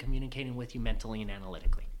emotionally, and communicating with you mentally and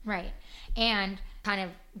analytically. Right. And kind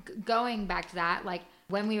of going back to that, like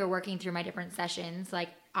when we were working through my different sessions, like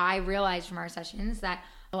I realized from our sessions that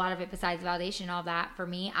a lot of it, besides validation and all that, for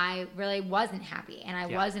me, I really wasn't happy. And I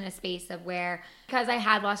was in a space of where, because I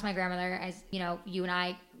had lost my grandmother, as you and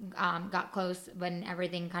I got close when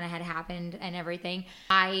everything kind of had happened and everything,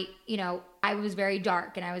 I was very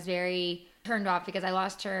dark and I was very turned off because I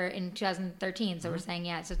lost her in 2013. So we're saying,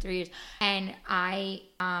 so 3 years. And I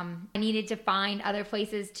needed to find other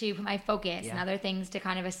places to put my focus and other things to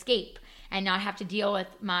kind of escape and not have to deal with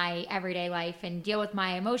my everyday life and deal with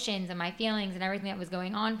my emotions and my feelings and everything that was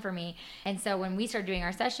going on for me. And so when we started doing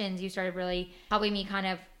our sessions, you started really helping me kind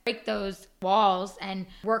of break those walls and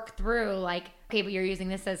work through like, okay, but you're using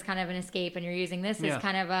this as kind of an escape and you're using this as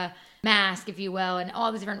kind of a mask, if you will, and all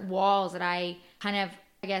these different walls that I kind of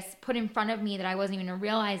I guess, put in front of me that I wasn't even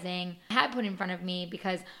realizing had put in front of me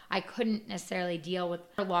because I couldn't necessarily deal with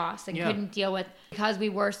her loss and couldn't deal with, because we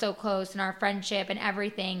were so close in our friendship and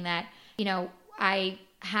everything that, you know, I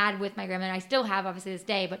had with my grandmother. I still have, obviously, this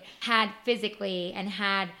day, but had physically and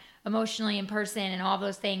had emotionally in person and all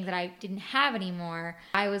those things that I didn't have anymore.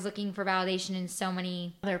 I was looking for validation in so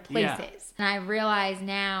many other places. Yeah. And I realize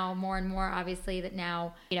now more and more, obviously, that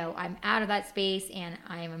now, you know, I'm out of that space and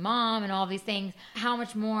I am a mom and all these things, how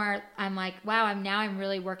much more I'm like, wow, I'm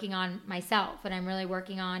really working on myself, and I'm really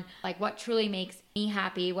working on like what truly makes me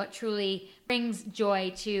happy, what truly brings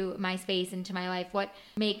joy to my space and to my life, what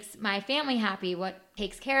makes my family happy, what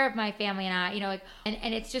takes care of my family and I, you know, like,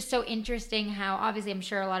 and it's just so interesting how, obviously, I'm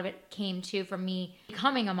sure a lot of it came to from me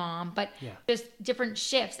becoming a mom, but just different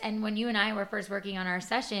shifts. And when you and I were first working on our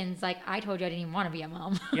sessions, like, I told you I didn't even want to be a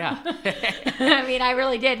mom. Yeah. I mean, I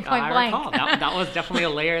really did, point blank. Recall. That was definitely a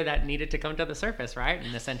layer that needed to come to the surface, right?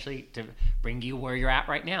 And essentially to bring you where you're at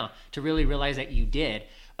right now, to really realize that you did.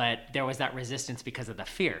 But there was that resistance because of the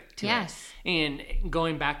fear to it. And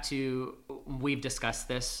going back to, we've discussed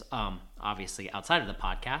this, obviously outside of the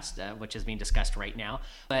podcast, which is being discussed right now,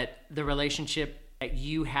 but the relationship that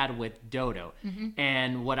you had with Dodo.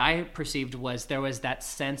 And what I perceived was there was that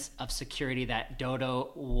sense of security that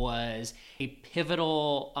Dodo was a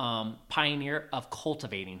pivotal pioneer of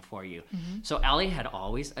cultivating for you. So Allie had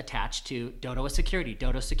always attached to Dodo as security,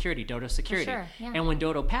 Dodo security, Dodo security. For sure, And when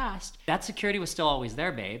Dodo passed, that security was still always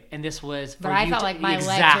there, babe. And this was for but I felt like my legs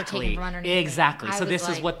were taken from underneath me. Exactly. So this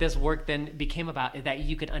is what this work then became about, that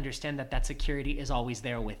you could understand that that security is always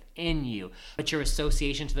there within you. But your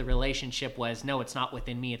association to the relationship was, no, it's not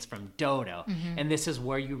within me, it's from Dodo. And this is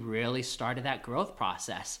where you really started that growth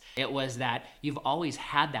process. It was that you've always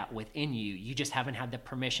had that within you. You just haven't had the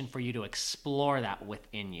permission for you to explore that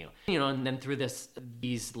within you. You know, and then through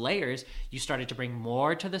these layers, you started to bring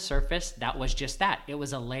more to the surface. That was just that. It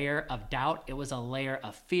was a layer of doubt. It was a layer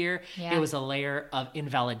of fear. It was a layer of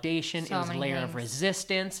invalidation. It was a layer of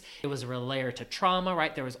resistance. It was a layer to trauma,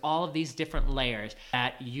 right? There was all of these different layers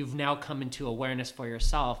that you've now come into awareness for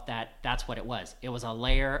yourself that that's what it was. It was a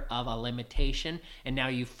layer of a limitation, and now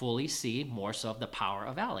you fully see more so of the power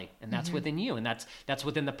of Allie, and that's within you, and that's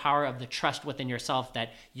within the power of the trust within yourself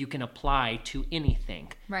that you can apply to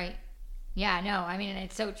anything. Right. Yeah, no, I mean,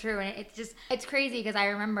 it's so true. And it's crazy because I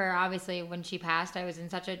remember, obviously, when she passed, I was in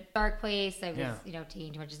such a dark place. I was, you know,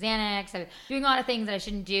 taking too much Xanax. I was doing a lot of things that I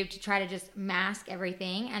shouldn't do to try to just mask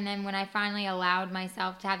everything. And then when I finally allowed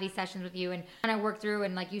myself to have these sessions with you and kind of work through,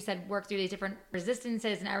 and like you said, work through these different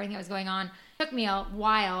resistances and everything that was going on, it took me a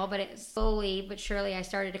while, but it slowly but surely I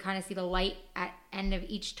started to kind of see the light at end of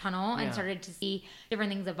each tunnel and started to see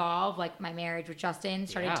different things evolve. Like my marriage with Justin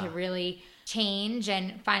started to really change,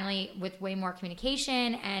 and finally with way more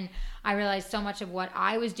communication, and I realized so much of what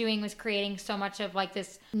I was doing was creating so much of like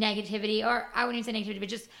this negativity, or I wouldn't even say negativity, but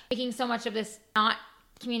just making so much of this not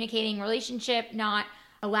communicating relationship, not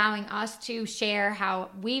allowing us to share how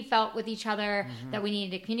we felt with each other, that we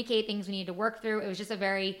needed to communicate things we needed to work through. It was just a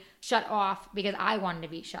very shut off because I wanted to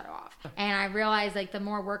be shut off. And I realized like the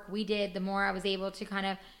more work we did, the more I was able to kind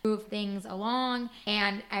of move things along.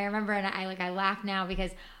 And I remember, and I laugh now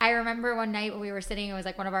because I remember one night when we were sitting, it was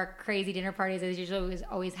like one of our crazy dinner parties as usually we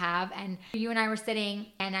always have. And you and I were sitting,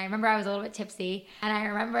 and I remember I was a little bit tipsy. And I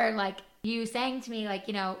remember like you saying to me, like,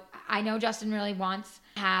 you know, I know Justin really wants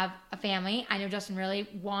to have a family. I know Justin really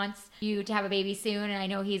wants you to have a baby soon. And I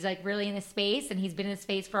know he's like really in this space, and he's been in this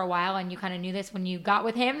space for a while, and you kind of knew this when you got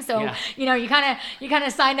with him. So, you know, you kind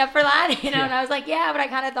of signed up for that, you know, and I was like, yeah, but I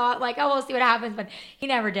kind of thought like, oh, we'll see what happens. But he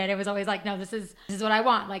never did. It was always like, no, this is what I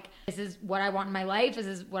want. Like, this is what I want in my life. This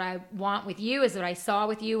is what I want with you. This is what I saw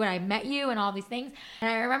with you when I met you and all these things. And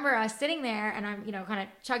I remember us sitting there, and I'm, you know, kind of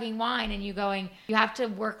chugging wine, and you going, you have to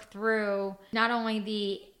work through not only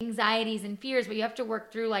the anxieties and fears, but you have to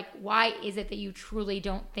work through like, why is it that you truly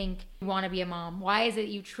don't think you want to be a mom? Why is it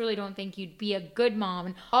you truly don't think you'd be a good mom?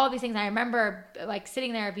 And all of these things. I remember like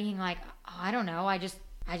sitting there being like, oh, I don't know. I just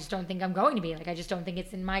don't think I'm going to be. Like, I just don't think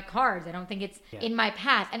it's in my cards. I don't think it's in my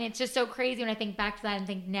path. And it's just so crazy when I think back to that and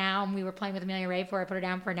think now, and we were playing with Amelia Ray before I put her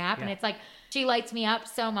down for a nap. And it's like, she lights me up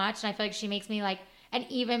so much. And I feel like she makes me like an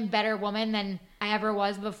even better woman than I ever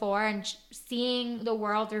was before. And seeing the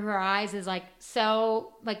world through her eyes is like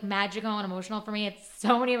so like magical and emotional for me. It's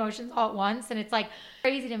so many emotions all at once. And it's like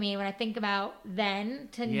crazy to me when I think about then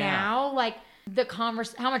to now, like how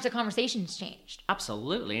much the conversation's changed.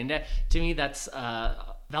 Absolutely. And to me, that's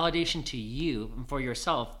validation to you and for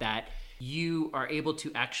yourself that you are able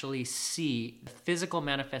to actually see the physical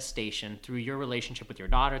manifestation through your relationship with your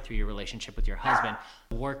daughter, through your relationship with your husband,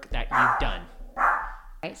 the work that you've done.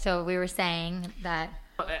 Right, so we were saying that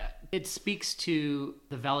It speaks to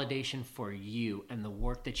the validation for you and the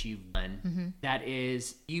work that you've done. That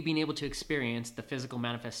is you being able to experience the physical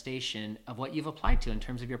manifestation of what you've applied to in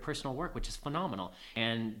terms of your personal work, which is phenomenal.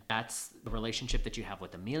 And that's the relationship that you have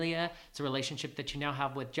with Amelia. It's a relationship that you now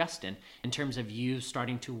have with Justin in terms of you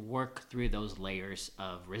starting to work through those layers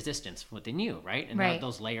of resistance within you, right? And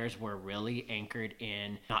those layers were really anchored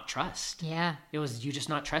in not trust. Yeah. It was you just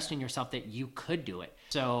not trusting yourself that you could do it.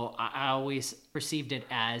 So I always perceived it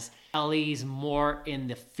as Ellie's more in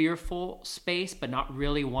the fearful space, but not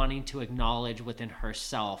really wanting to acknowledge within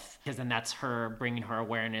herself, because then that's her bringing her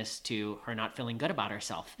awareness to her not feeling good about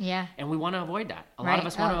herself. Yeah. And we want to avoid that. A lot of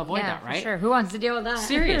us want to avoid that, right? For sure. Who wants to deal with that?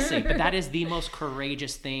 Seriously. But that is the most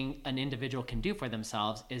courageous thing an individual can do for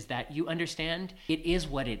themselves, is that you understand it is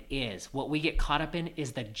what it is. What we get caught up in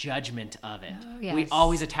is the judgment of it. Oh, yes. We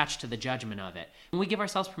always attach to the judgment of it. When we give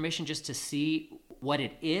ourselves permission just to see what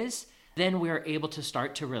it is, then we are able to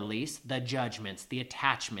start to release the judgments, the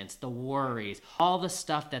attachments, the worries, all the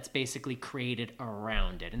stuff that's basically created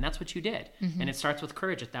around it. And that's what you did. And it starts with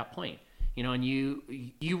courage at that point. You know, and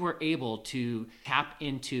you were able to tap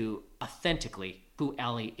into authentically who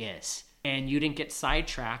Ellie is. And you didn't get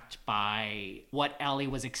sidetracked by what Ellie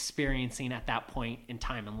was experiencing at that point in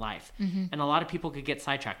time in life. And a lot of people could get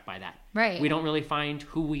sidetracked by that. Right. We don't really find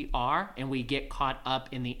who we are, and we get caught up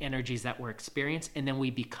in the energies that we're experiencing, and then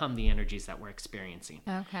we become the energies that we're experiencing.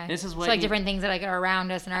 Okay. This is what so like different things that like are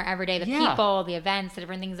around us in our everyday, the people, the events, the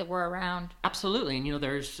different things that we're around. Absolutely. And, you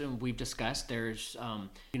know, we've discussed, there's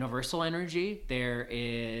universal energy, there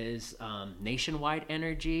is nationwide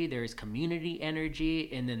energy, there's community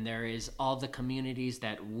energy, and then there is all the communities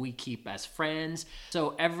that we keep as friends.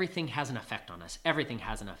 So everything has an effect on us. Everything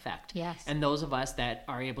has an effect. Yes. And those of us that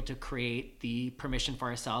are able to create the permission for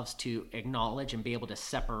ourselves to acknowledge and be able to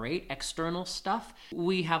separate external stuff,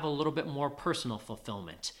 we have a little bit more personal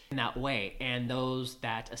fulfillment in that way. And those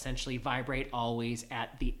that essentially vibrate always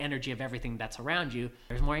at the energy of everything that's around you,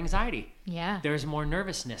 there's more anxiety. Yeah. There's more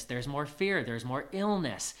nervousness, there's more fear, there's more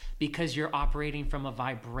illness, because you're operating from a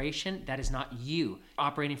vibration that is not you,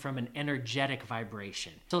 operating from an energetic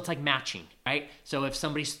vibration. So it's like matching, right? So if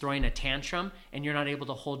somebody's throwing a tantrum and you're not able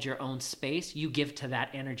to hold your own space, you give to that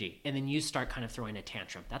energy, and then you start kind of throwing a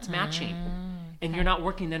tantrum. That's matching. And you're not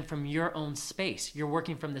working then from your own space. You're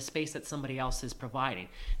working from the space that somebody else is providing.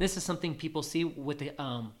 This is something people see with the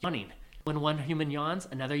yawning. When one human yawns,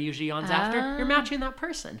 another usually yawns after. You're matching that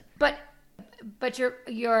person. But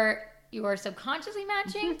you're subconsciously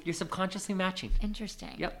matching? You're subconsciously matching.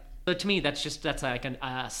 Interesting. Yep. So to me, that's like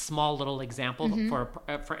a small little example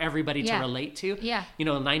for everybody to relate to. Yeah. You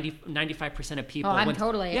know, 95% of people. Oh, I'm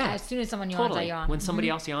totally. Yeah. As soon as someone yawns, I yawn. When somebody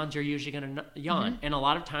else yawns, you're usually going to yawn. And a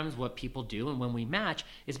lot of times what people do, and when we match,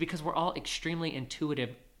 is because we're all extremely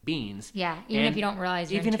intuitive beings. Yeah, even if you don't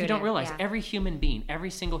realize if you don't realize, every human being, every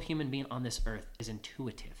single human being on this earth is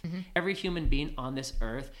intuitive. Every human being on this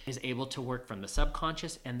earth is able to work from the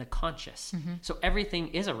subconscious and the conscious. So everything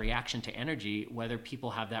is a reaction to energy, whether people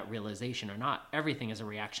have that realization or not. Everything is a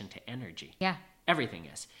reaction to energy. Yeah. Everything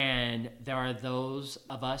is. And there are those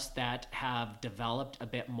of us that have developed a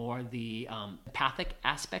bit more the empathic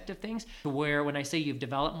aspect of things, to where when I say you've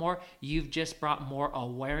developed more, you've just brought more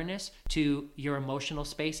awareness to your emotional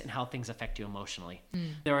space and how things affect you emotionally.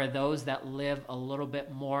 There are those that live a little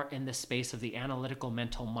bit more in the space of the analytical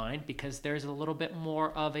mental mind, because there's a little bit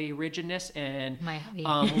more of a rigidness and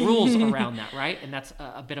rules around that, right? And that's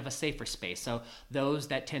a bit of a safer space. So those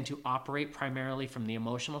that tend to operate primarily from the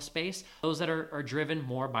emotional space, those that are driven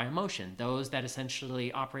more by emotion. Those that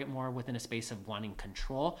essentially operate more within a space of wanting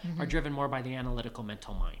control are driven more by the analytical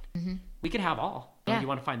mental mind. We could have all. You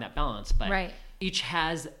want to find that balance, but each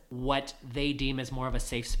has what they deem as more of a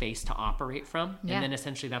safe space to operate from. And then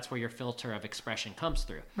essentially that's where your filter of expression comes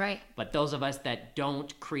through. Right. But those of us that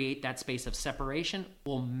don't create that space of separation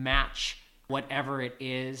will match whatever it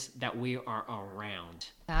is that we are around.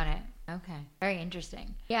 Got it. Okay. Very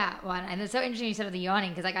interesting. Yeah. Well, and it's so interesting you said of the yawning,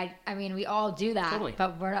 because like I mean, we all do that, Totally.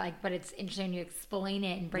 but we're like, but it's interesting when you explain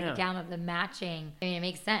it and break it down of the matching. I mean, it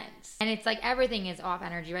makes sense. And it's like everything is off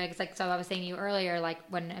energy, right? It's like, so I was saying to you earlier, like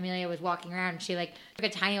when Amelia was walking around, she like took a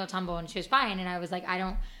tiny little tumble and she was fine. And I was like, I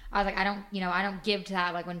don't give to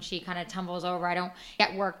that. Like when she kind of tumbles over, I don't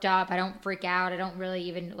get worked up. I don't freak out. I don't really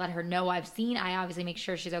even let her know I've seen. I obviously make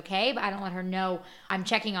sure she's okay, but I don't let her know I'm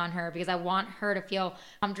checking on her, because I want her to feel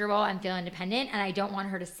comfortable and feel independent. And I don't want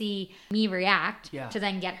her to see me react to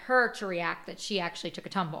then get her to react that she actually took a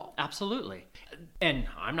tumble. Absolutely. and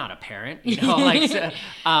I'm not a parent, you know, like, so,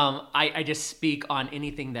 I just speak on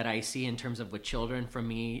anything that I see in terms of with children from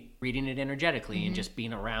me reading it energetically and just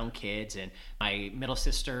being around kids. And my middle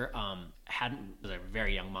sister, was a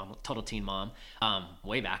very young mom, total teen mom,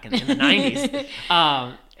 way back in the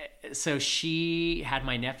 90s. So she had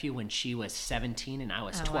my nephew when she was 17 and I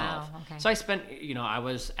was 12. Wow. Okay. So I spent, you know, I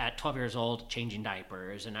was at 12 years old changing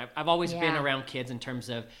diapers, and I've always been around kids in terms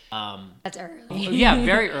of, That's early. yeah,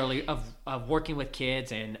 very early of working with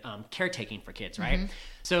kids and caretaking for kids, right?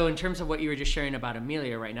 So in terms of what you were just sharing about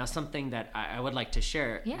Amelia right now, something that I would like to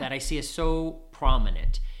share that I see is so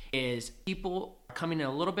prominent is people are coming in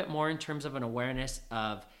a little bit more in terms of an awareness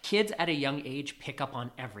of kids at a young age pick up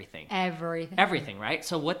on everything. Everything, right?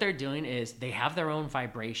 So what they're doing is they have their own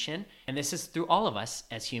vibration, and this is through all of us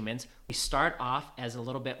as humans. We start off as a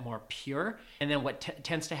little bit more pure, and then what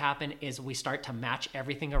tends to happen is we start to match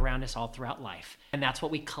everything around us all throughout life, and that's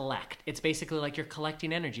what we collect. It's basically like you're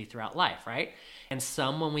collecting energy throughout life, right? And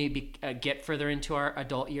when we get further into our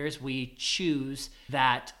adult years, we choose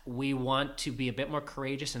that we want to be a bit more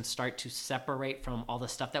courageous and start to separate from all the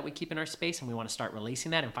stuff that we keep in our space, and we want to start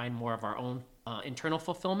releasing that and find more of our own internal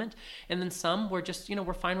fulfillment. And then some, we're just, you know,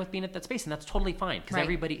 we're fine with being at that space, and that's totally fine, because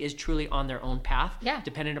everybody is truly on their own path,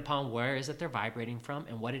 dependent upon where it is that they're vibrating from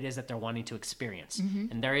and what it is that they're wanting to experience.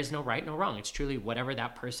 And there is no right, no wrong. It's truly whatever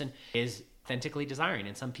that person is authentically desiring,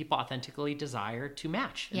 and some people authentically desire to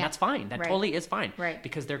match, and that's fine. That totally is fine,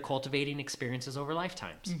 because they're cultivating experiences over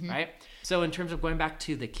lifetimes, right? So in terms of going back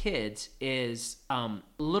to the kids, is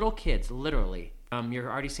little kids, literally,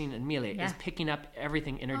 you're already seeing Amelia is picking up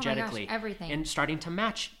everything energetically, everything, and starting to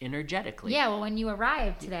match energetically. Yeah, well, when you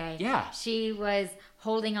arrived today, she was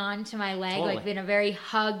holding on to my leg, like in a very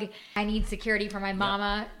hug, I need security for my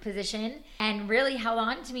mama position, and really held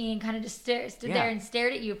on to me and kind of just stood there and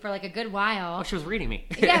stared at you for like a good while. Oh, she was reading me.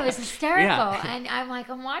 Yeah, it was hysterical. And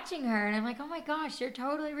I'm watching her, and I'm like, oh my gosh, you're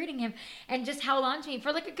totally reading him, and just held on to me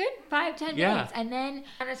for like a good 5-10 minutes, and then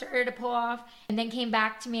kind of started to pull off, and then came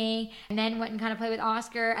back to me, and then went and kind of played with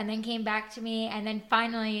Oscar, and then came back to me, and then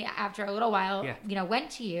finally, after a little while, you know, went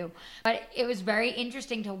to you. But it was very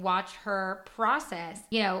interesting to watch her process,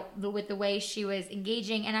 you know, with the way she was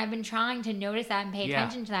engaging. And I've been trying to notice that and pay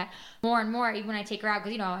attention to that more and more, even when I take her out,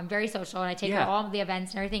 because, you know, I'm very social and I take her to all of the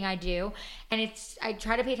events and everything I do. And I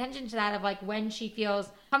try to pay attention to that, of like when she feels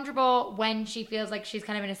comfortable, when she feels like she's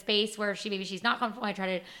kind of in a space where maybe she's not comfortable. I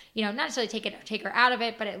try to, you know, not necessarily take her out of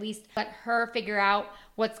it, but at least let her figure out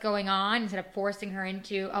what's going on instead of forcing her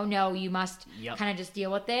into, oh no, you must kind of just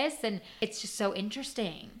deal with this. And it's just so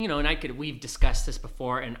interesting. You know, and we've discussed this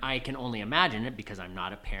before, and I can only imagine it because I'm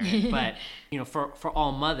not a parent, but you know, for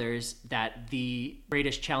all mothers, that the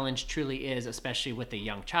greatest challenge truly is, especially with a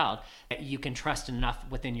young child, that you can trust enough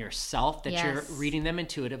within yourself that you're reading them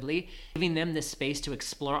intuitively, giving them this space to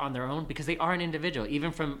explore on their own, because they are an individual,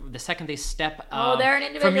 even from the second they step they're an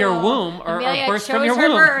individual. from your womb or birth from your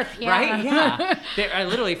womb, right? Yeah. They are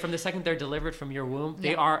literally, from the second they're delivered from your womb,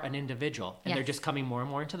 they are an individual, and they're just coming more and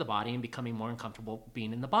more into the body and becoming more uncomfortable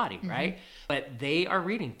being in the body, right? But they are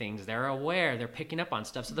reading things, they're aware, they're picking up on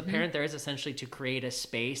stuff. So the parent there is essentially to create a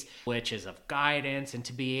space which is of guidance, and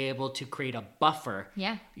to be able to create a buffer,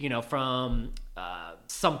 you know, from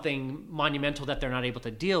something monumental that they're not able to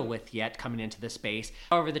deal with yet coming into the space.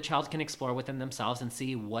 However, the child can explore within themselves and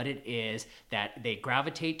see what it is that they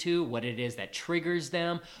gravitate to, what it is that triggers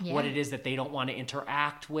them, what it is that they don't want to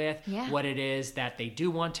interact with, what it is that they do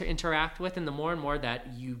want to interact with. And the more and more that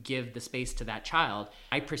you give the space to that child,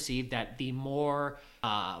 I perceive that the more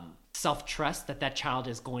self-trust that child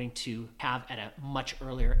is going to have at a much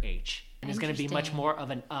earlier age, and is going to be much more of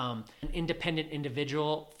an independent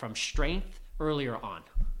individual from strength earlier on.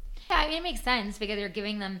 Yeah, I mean, it makes sense because you're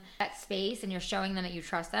giving them that space and you're showing them that you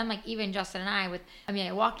trust them. Like even Justin and I, with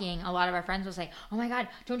Amelia walking, a lot of our friends will say, oh my God,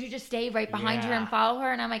 don't you just stay right behind her and follow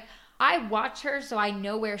her? And I'm like, I watch her so I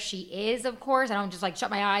know where she is, of course. I don't just like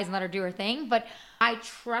shut my eyes and let her do her thing, but I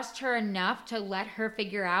trust her enough to let her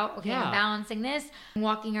figure out, okay, I'm balancing this, I'm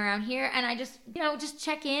walking around here, and I just, you know, just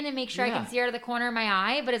check in and make sure I can see her out of the corner of my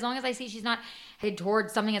eye. But as long as I see she's not headed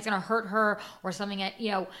towards something that's going to hurt her or something that,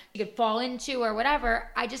 you know, she could fall into or whatever,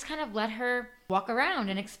 I just kind of let her walk around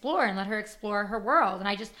and explore and let her explore her world.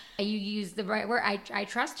 And you use the right word. I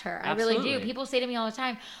trust her. Absolutely. I really do. People say to me all the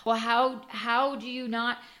time, well, how do you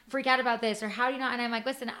not freak out about this? Or how do you not? And I'm like,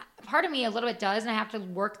 listen, part of me a little bit does, and I have to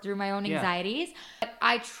work through my own anxieties, but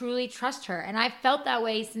I truly trust her. And I felt that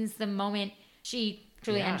way since the moment she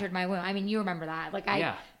truly entered my womb. I mean, you remember that. Like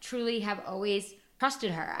I truly have always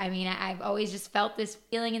trusted her. I mean, I've always just felt this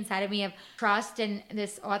feeling inside of me of trust and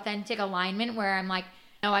this authentic alignment where I'm like,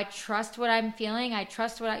 no, I trust what I'm feeling. I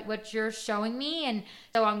trust what you're showing me. And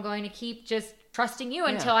so I'm going to keep just trusting you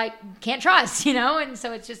until I can't trust, And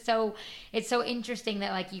so it's just it's so interesting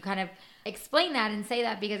that like you kind of explain that and say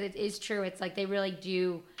that, because it is true. It's like they really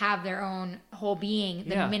do have their own whole being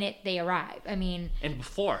the minute they arrive. I mean, and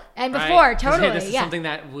before, totally. This is something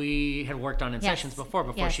that we had worked on in sessions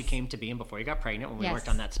before she came to be and before you got pregnant, when we worked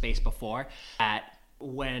on that space before.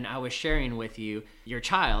 When I was sharing with you, your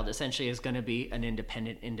child essentially is going to be an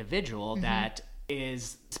independent individual that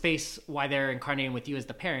is space. Why they're incarnating with you as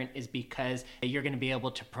the parent is because you're going to be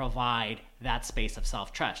able to provide that space of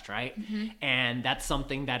self-trust, right? And that's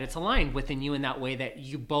something that it's aligned within you in that way, that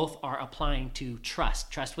you both are applying to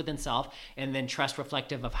trust within self, and then trust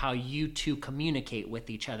reflective of how you two communicate with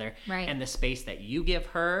each other, and the space that you give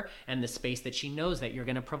her and the space that she knows that you're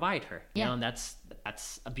going to provide her. You know, and that's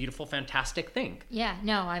a beautiful, fantastic thing. Yeah,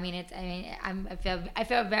 no, I mean, I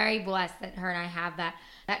feel very blessed that her and I have that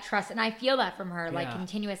trust, and I feel that from her like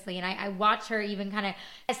continuously, and I watch her even kind of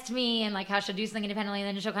test me, and like how she'll do something independently, and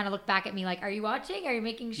then she'll kind of look back at me like, are you watching? Are you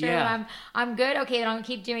making sure that I'm good? Okay, then I'll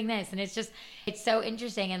keep doing this. And it's so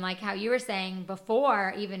interesting. And like how you were saying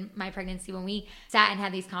before, even my pregnancy, when we sat and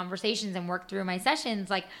had these conversations and worked through my sessions,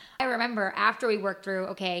 like I remember after we worked through,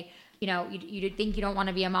 okay, you think you don't want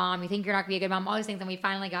to be a mom, you think you're not gonna be a good mom, all these things, and we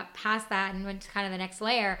finally got past that and went to kind of the next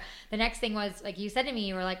layer. The next thing was, like you said to me,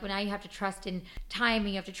 you were like, well, now you have to trust in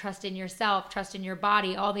timing, you have to trust in yourself, trust in your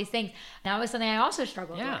body, all these things. And that was something I also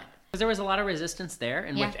struggled with. Because there was a lot of resistance there,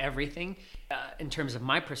 and with everything, in terms of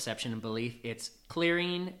my perception and belief, it's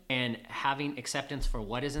clearing and having acceptance for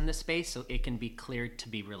what is in the space so it can be cleared to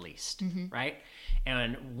be released, right?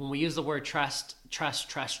 And when we use the word trust,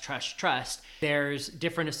 there's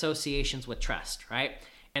different associations with trust, right?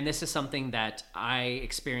 And this is something that I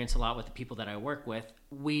experience a lot with the people that I work with.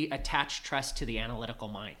 We attach trust to the analytical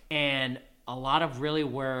mind. And a lot of really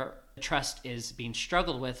where trust is being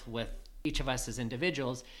struggled with each of us as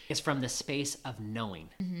individuals is from the space of knowing.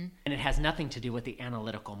 And it has nothing to do with the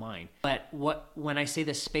analytical mind. But when I say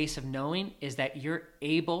the space of knowing is that you're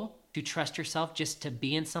able to trust yourself just to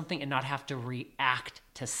be in something and not have to react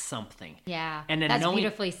to something. Yeah, and that's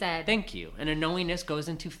beautifully said. Thank you. And a knowingness goes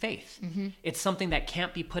into faith. It's something that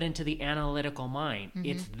can't be put into the analytical mind.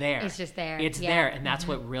 It's there. It's just there. It's there. And that's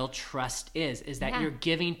what real trust is that you're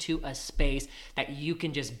giving to a space that you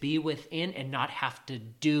can just be within and not have to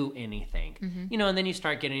do anything. And then you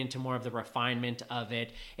start getting into more of the refinement of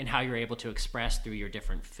it and how you're able to express through your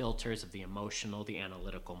different filters of the emotional, the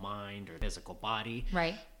analytical mind, or physical body.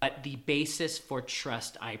 Right. But the basis for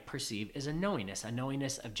trust, I perceive, is a knowingness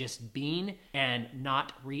of just being and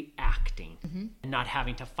not reacting, and not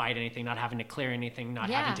having to fight anything, not having to clear anything, not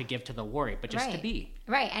having to give to the worry, but just to be.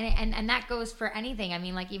 Right. And that goes for anything. I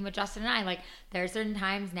mean, like even with Justin and I, like there are certain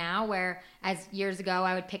times now where, as years ago,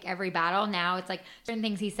 I would pick every battle. Now it's like certain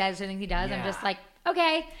things he says, certain things he does. I'm just like,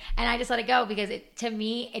 okay. And I just let it go, because to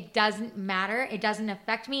me, it doesn't matter. It doesn't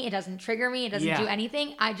affect me. It doesn't trigger me. It doesn't do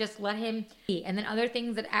anything. I just let him be. And then other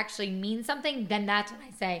things that actually mean something, then that's when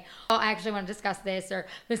I say, oh, I actually want to discuss this, or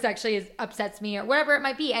this actually upsets me, or whatever it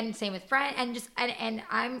might be. And same with friends. And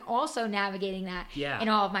I'm also navigating that in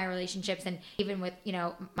all of my relationships, and even with,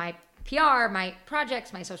 my PR, my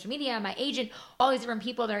projects, my social media, my agent, all these different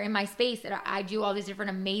people that are in my space that I do all these different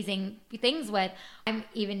amazing things with. I'm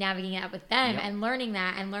even navigating that with them and learning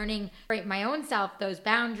that, and learning for my own self, those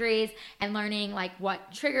boundaries, and learning like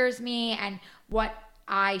what triggers me and what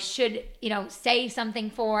I should, say something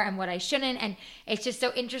for and what I shouldn't. And it's just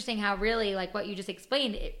so interesting how really, like what you just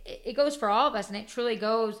explained, it goes for all of us, and it truly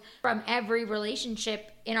goes from every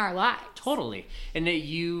relationship in our lives. Totally. And that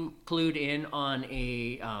you clued in on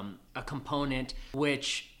a component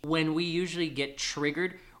which, when we usually get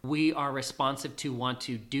triggered, we are responsive to want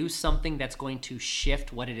to do something that's going to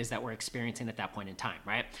shift what it is that we're experiencing at that point in time,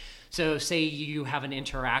 right? So say you have an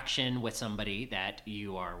interaction with somebody that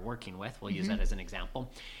you are working with, we'll use that as an example,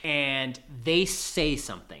 and they say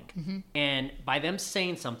something. And by them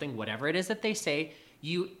saying something, whatever it is that they say,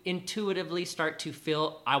 you intuitively start to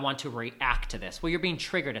feel, I want to react to this. Well, you're being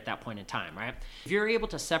triggered at that point in time, right? If you're able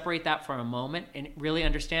to separate that for a moment and really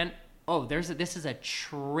understand, oh, this is a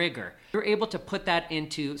trigger. You're able to put that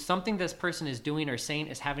into something this person is doing or saying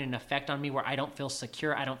is having an effect on me where I don't feel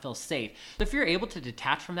secure, I don't feel safe. So if you're able to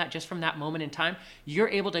detach from that, just from that moment in time, you're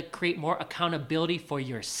able to create more accountability for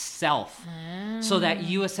yourself, so that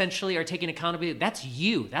you essentially are taking accountability. That's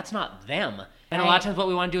you, that's not them. And a lot of times what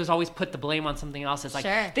we want to do is always put the blame on something else. It's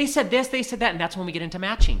like, they said this, they said that. And that's when we get into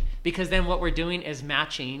matching. Because then what we're doing is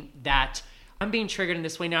matching that I'm being triggered in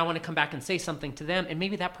this way. Now I want to come back and say something to them. And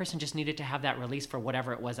maybe that person just needed to have that release for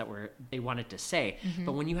whatever it was that they wanted to say.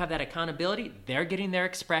 But when you have that accountability, they're getting their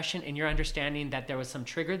expression and you're understanding that there was some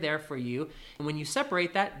trigger there for you. And when you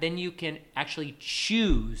separate that, then you can actually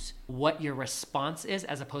choose what your response is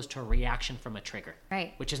as opposed to a reaction from a trigger.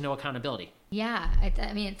 Right. Which is no accountability. Yeah,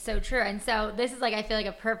 it's so true. And so this is like, I feel like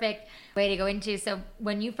a perfect way to go into. So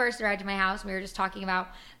when you first arrived at my house, we were just talking about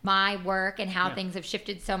my work and how things have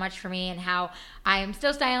shifted so much for me and how I am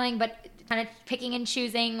still styling, but kind of picking and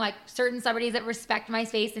choosing like certain celebrities that respect my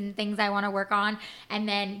space and things I want to work on. And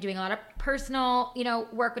then doing a lot of personal,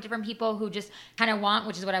 work with different people who just kind of want,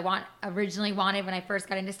 which is what I originally wanted when I first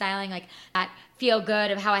got into styling, like that feel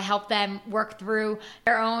good of how I help them work through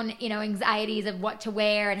their own, anxieties of what to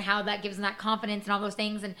wear and how that gives them that confidence and all those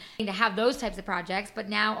things, and to have those types of projects. But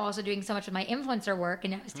now also doing so much with my influencer work.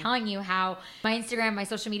 And I was telling you how my Instagram, my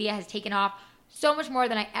social media has taken off so much more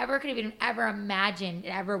than I ever could have even ever imagined it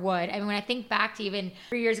ever would. I mean, when I think back to even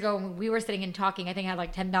 3 years ago when we were sitting and talking, I think I had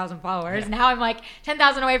like 10,000 followers. Now I'm like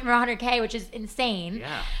 10,000 away from 100K, which is insane.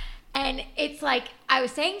 Yeah. And it's like, I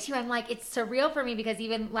was saying to you, I'm like, it's surreal for me because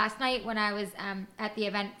even last night when I was at the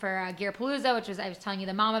event for Gearpalooza, which was, I was telling you,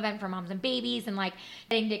 the mom event for moms and babies, and like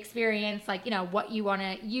getting to experience like, what you want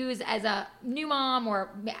to use as a new mom, or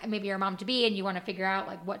maybe you're a mom to be and you want to figure out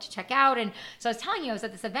like what to check out. And so I was telling you, I was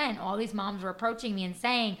at this event, all these moms were approaching me and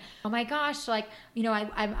saying, oh my gosh, like,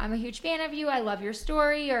 I'm a huge fan of you. I love your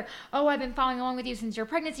story. Or, oh, I've been following along with you since your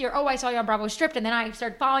pregnancy. Or, oh, I saw you on Bravo Stripped and then I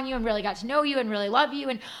started following you and really got to know you and really love you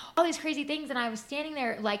and all these crazy things. And I was standing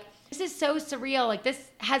there like, this is so surreal. Like,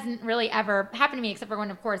 this hasn't really ever happened to me except for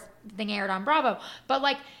when, of course, the thing aired on Bravo. But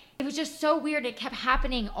like, it was just so weird. It kept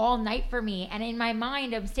happening all night for me. And in my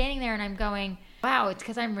mind, I'm standing there and I'm going, wow, it's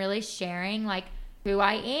because I'm really sharing like who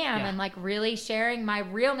I am and like really sharing my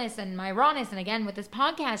realness and my rawness. And again, with this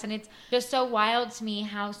podcast, and it's just so wild to me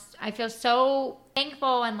how I feel so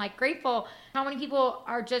thankful and like grateful how many people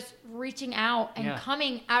are just reaching out and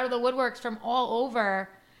coming out of the woodworks from all over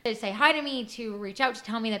to say hi to me, to reach out to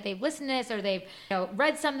tell me that they've listened to this or they've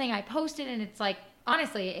read something I posted. And it's like,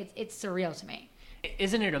 honestly, it's surreal to me.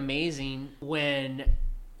 Isn't it amazing when,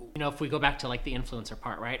 if we go back to like the influencer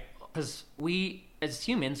part, right? Because we, as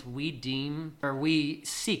humans, we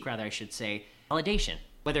seek, I should say, validation,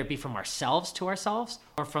 whether it be from ourselves to ourselves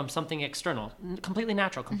or from something external, completely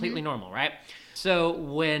natural, completely normal, right? So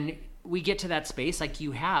when we get to that space like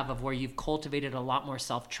you have of where you've cultivated a lot more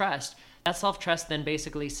self-trust, that self-trust then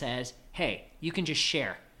basically says, hey, you can just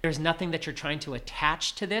share. There's nothing that you're trying to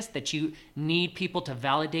attach to this, that you need people to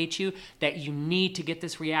validate you, that you need to get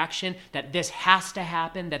this reaction, that this has to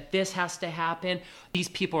happen, that this has to happen. These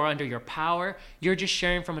people are under your power. You're just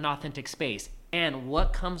sharing from an authentic space. And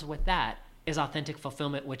what comes with that is authentic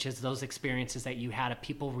fulfillment, which is those experiences that you had of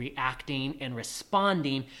people reacting and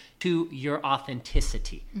responding to your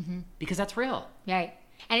authenticity. Because that's real. Right.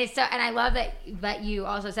 And it's so, and I love that you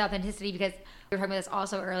also say authenticity, because we were talking about this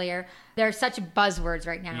also earlier. There are such buzzwords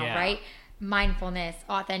right now, right? Mindfulness,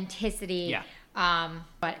 authenticity.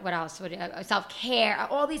 But what else? Self-care,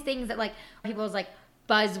 all these things that like people's like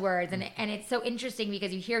buzzwords. And it's so interesting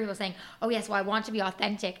because you hear people saying, oh yes, well, I want to be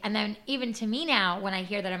authentic. And then even to me now, when I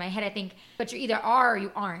hear that in my head, I think, but you either are or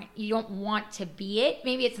you aren't. You don't want to be it.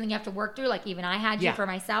 Maybe it's something you have to work through. Like even I had to for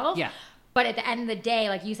myself. But at the end of the day,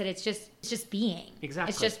 like you said, it's just being.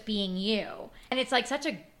 Exactly. It's just being you. And it's like such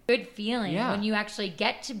a good feeling when you actually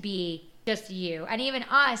get to be just you. And even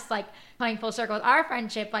us, like coming full circle with our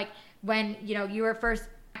friendship, like when, you were first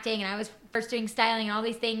acting and I was first doing styling and all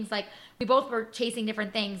these things, like we both were chasing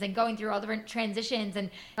different things and going through all different transitions.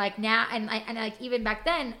 And like now, and like even back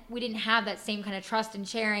then, we didn't have that same kind of trust and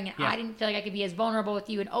sharing. And I didn't feel like I could be as vulnerable with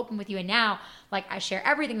you and open with you. And now, like I share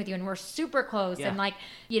everything with you and we're super close. And like,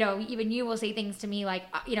 even you will say things to me like,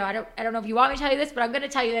 I don't know if you want me to tell you this, but I'm going to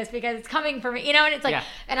tell you this because it's coming from me, and it's like,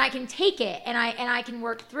 and I can take it and I can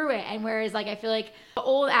work through it. And whereas like, I feel like the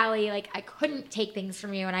old Allie, like I couldn't take things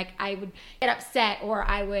from you and I would get upset, or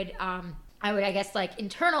I would, I guess, like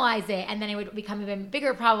internalize it, and then it would become an even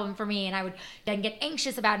bigger problem for me, and I would then get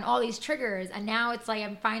anxious about it and all these triggers. And now it's like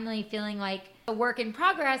I'm finally feeling like a work in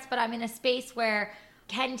progress, but I'm in a space where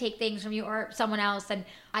I can take things from you or someone else, and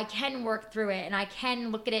I can work through it, and I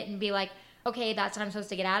can look at it and be like, okay, that's what I'm supposed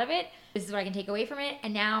to get out of it. This is what I can take away from it,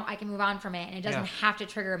 and now I can move on from it, and it doesn't have to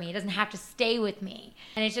trigger me. It doesn't have to stay with me.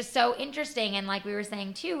 And it's just so interesting. And like we were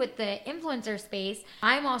saying too, with the influencer space,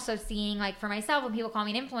 I'm also seeing, like for myself, when people call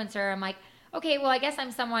me an influencer, I'm like, okay, well, I guess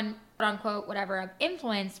I'm someone, quote unquote, whatever, of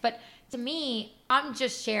influence, but to me, I'm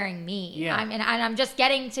just sharing me. Yeah. And I'm just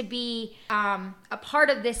getting to be a part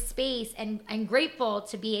of this space and grateful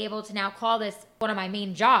to be able to now call this one of my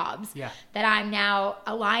main jobs. Yeah. That I'm now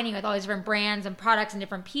aligning with all these different brands and products and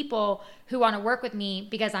different people who want to work with me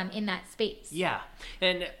because I'm in that space. Yeah.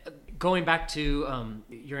 And going back to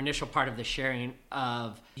your initial part of the sharing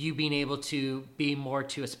of you being able to be more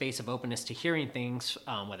to a space of openness to hearing things,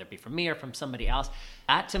 whether it be from me or from somebody else,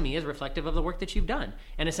 that to me is reflective of the work that you've done.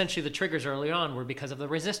 And essentially the triggers early on were because of the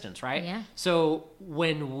resistance, right? Yeah. So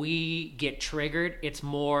when we get triggered, it's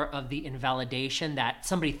more of the invalidation that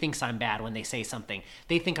somebody thinks I'm bad when they say something.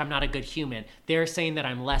 They think I'm not a good human. They're saying that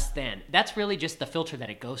I'm less than. That's really just the filter that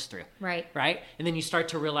it goes through. Right. Right? And then you start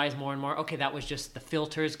to realize more and more, okay, that was just the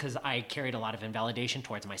filters because I carried a lot of invalidation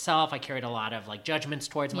towards myself. I carried a lot of like judgments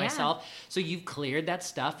towards myself. So you've cleared that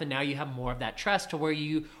stuff and now you have more of that trust to where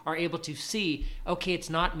you are able to see, okay, it's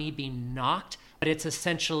not me being knocked, but it's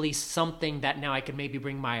essentially something that now I can maybe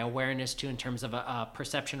bring my awareness to in terms of a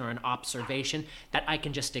perception or an observation that I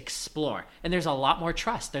can just explore. And there's a lot more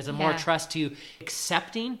trust. There's a more trust to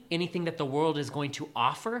accepting anything that the world is going to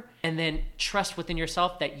offer, and then trust within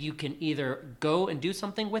yourself that you can either go and do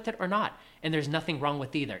something with it or not. And there's nothing wrong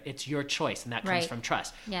with either. It's your choice, and that comes from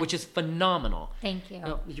trust, which is phenomenal. Thank you.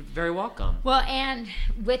 You're very welcome. Well, and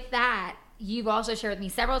with that, you've also shared with me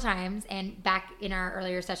several times, and back in our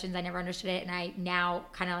earlier sessions, I never understood it, and I now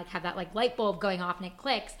kind of like have that like light bulb going off and it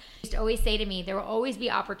clicks. You used to always say to me, there will always be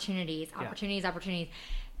opportunities,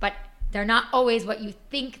 but they're not always what you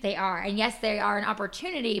think they are. And yes, they are an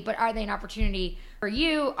opportunity, but are they an opportunity for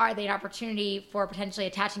you? Are they an opportunity for potentially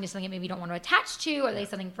attaching to something that maybe you don't want to attach to? Are they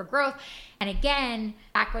something for growth? And again,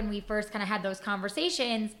 back when we first kind of had those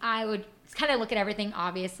conversations, I would kind of look at everything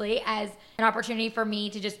obviously as an opportunity for me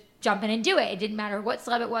to just jump in and do it. It didn't matter what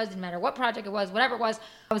celeb it was, didn't matter what project it was, whatever it was,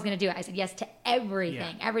 I was going to do it. I said yes to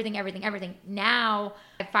everything, everything. Now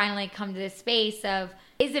I've finally come to this space of,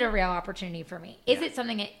 is it a real opportunity for me? Is it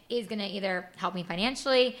something that is going to either help me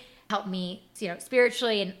financially, help me,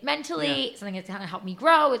 spiritually and mentally, something that's going to help me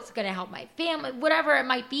grow, it's going to help my family, whatever it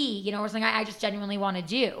might be, or something I just genuinely want to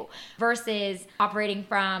do, versus operating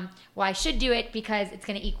from, well, I should do it because it's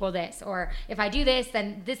going to equal this, or if I do this,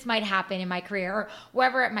 then this might happen in my career, or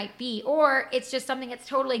whatever it might be, or it's just something that's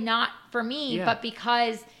totally not for me, but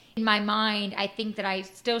because in my mind, I think that I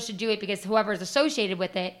still should do it because whoever is associated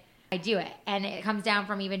with it, I do it. And it comes down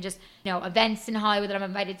from even just, events in Hollywood that I'm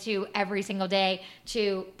invited to every single day,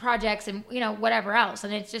 to projects and, whatever else.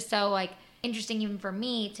 And it's just so like interesting even for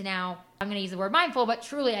me to now, I'm going to use the word mindful, but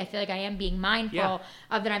truly I feel like I am being mindful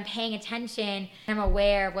of that. I'm paying attention and I'm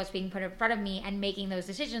aware of what's being put in front of me and making those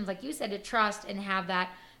decisions, like you said, to trust and have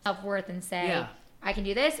that self-worth and say, I can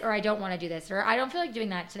do this, or I don't want to do this, or I don't feel like doing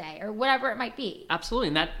that today, or whatever it might be. Absolutely.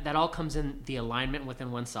 And that all comes in the alignment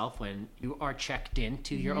within oneself when you are checked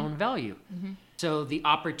into your own value. So the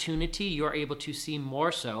opportunity, you're able to see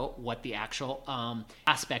more so what the actual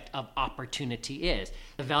aspect of opportunity is.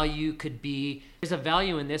 The value could be, there's a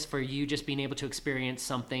value in this for you just being able to experience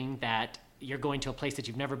something that you're going to a place that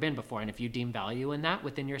you've never been before. And if you deem value in that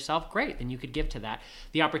within yourself, great, then you could give to that.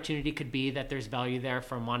 The opportunity could be that there's value there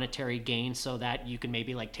for monetary gain so that you can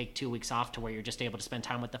maybe like take 2 weeks off to where you're just able to spend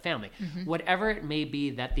time with the family. Whatever it may be,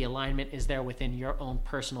 that the alignment is there within your own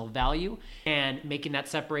personal value, and making that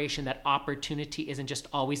separation, that opportunity isn't just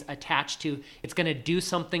always attached to, it's going to do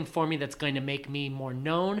something for me that's going to make me more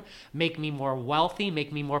known, make me more wealthy,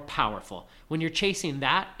 make me more powerful. When you're chasing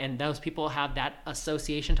that and those people have that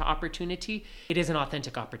association to opportunity, it is an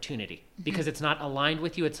authentic opportunity because it's not aligned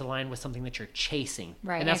with you, it's aligned with something that you're chasing.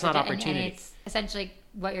 Right. And that's not opportunity. And it's essentially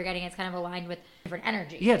what you're getting is kind of aligned with different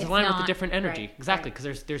energy. Yeah, it's aligned with a different energy. Right, exactly.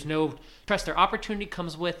 Because there's no trust. Their opportunity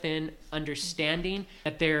comes within understanding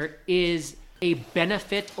that there is a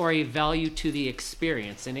benefit or a value to the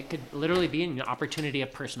experience. And it could literally be an opportunity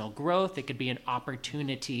of personal growth. It could be an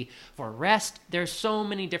opportunity for rest. There's so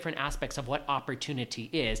many different aspects of what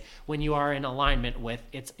opportunity is when you are in alignment with,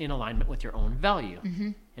 it's in alignment with your own value.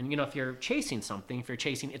 And if you're chasing something,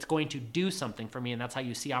 it's going to do something for me, and that's how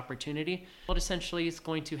you see opportunity, well, essentially it's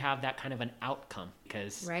going to have that kind of an outcome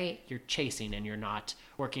because you're chasing and you're not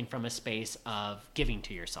working from a space of giving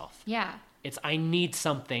to yourself. Yeah. It's I need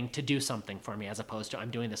something to do something for me as opposed to I'm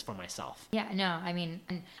doing this for myself. Yeah, no, I mean,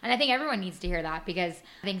 and I think everyone needs to hear that because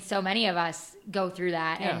I think so many of us go through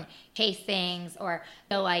that and chase things or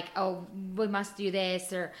feel like, oh, we must do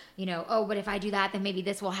this or, oh, but if I do that, then maybe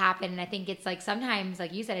this will happen. And I think it's like sometimes,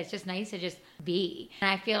 like you said, it's just nice to just be. And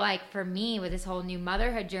I feel like for me with this whole new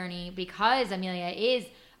motherhood journey, because Amelia is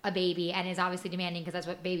a baby and is obviously demanding because that's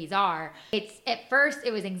what babies are. It's at first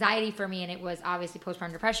it was anxiety for me, and it was obviously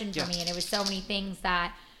postpartum depression for me, and it was so many things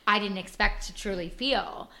that I didn't expect to truly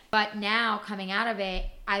feel. But now coming out of it,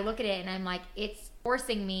 I look at it and I'm like, it's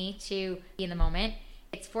forcing me to be in the moment.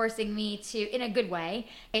 It's forcing me to, in a good way,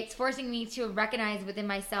 it's forcing me to recognize within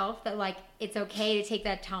myself that like, it's okay to take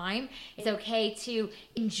that time. It's okay to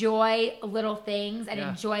enjoy little things and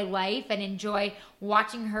enjoy life and enjoy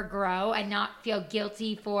watching her grow and not feel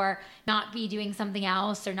guilty for not be doing something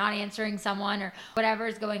else or not answering someone or whatever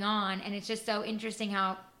is going on. And it's just so interesting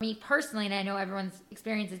how me personally, and I know everyone's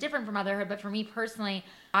experience is different for motherhood, but for me personally,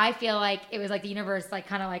 I feel like it was like the universe, like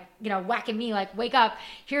kind of like, you know, whacking me like, wake up,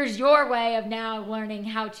 here's your way of now learning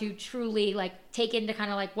how to truly like take into kind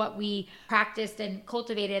of like what we practiced and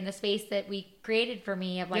cultivated in the space that we created for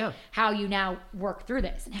me of like how you now work through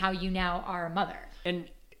this and how you now are a mother. And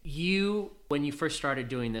you, when you first started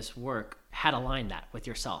doing this work, had aligned that with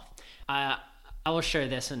yourself. I will share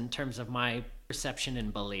this in terms of my perception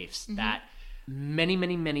and beliefs that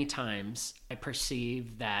many times I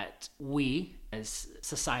perceive that we as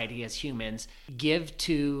society, as humans, give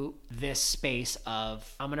to this space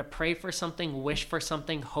of, I'm going to pray for something, wish for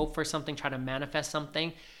something, hope for something, try to manifest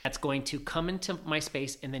something that's going to come into my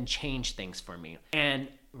space and then change things for me. And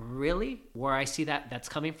really where I see that's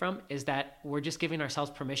coming from is that we're just giving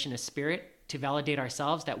ourselves permission as spirit to validate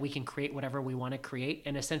ourselves that we can create whatever we want to create.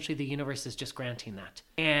 And essentially the universe is just granting that.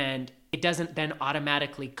 And it doesn't then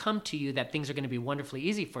automatically come to you that things are going to be wonderfully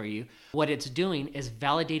easy for you. What it's doing is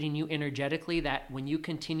validating you energetically that when you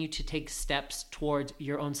continue to take steps towards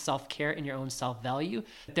your own self-care and your own self-value,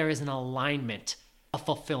 there is an alignment, a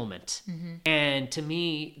fulfillment. And to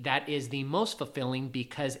me, that is the most fulfilling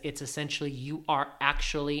because it's essentially you are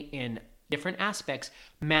actually in different aspects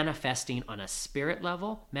manifesting on a spirit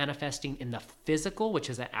level, manifesting in the physical, which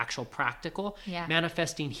is an actual practical,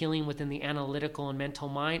 manifesting healing within the analytical and mental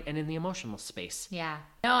mind and in the emotional space. Yeah.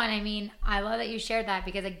 No, and I mean, I love that you shared that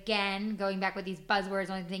because again, going back with these buzzwords,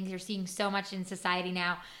 one of the things you're seeing so much in society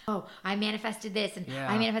now, oh, I manifested this and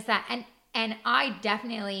I manifest that. And I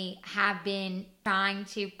definitely have been trying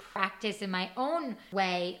to practice in my own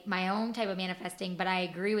way, my own type of manifesting. But I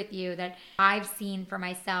agree with you that I've seen for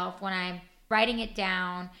myself when I'm writing it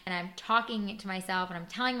down and I'm talking it to myself and I'm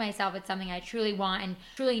telling myself it's something I truly want and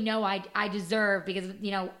truly know I deserve because,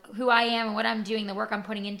 you know, who I am and what I'm doing, the work I'm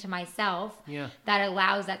putting into myself, that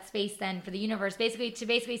allows that space then for the universe basically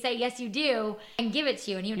to say, yes, you do, and give it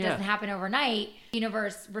to you. And even if it doesn't happen overnight, the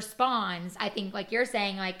universe responds, I think, like you're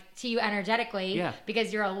saying, like to you energetically,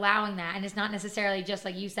 because you're allowing that. And it's not necessarily just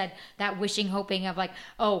like you said, that wishing, hoping of like,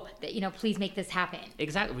 oh, you know, please make this happen.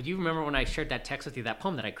 Exactly. Would you remember when I shared that text with you, that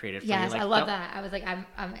poem that I created for you? Yes, like, I love that. I was like,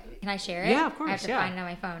 can I share it? Yeah, of course. I have to find it on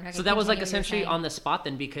my phone. Okay, so that was like essentially on the spot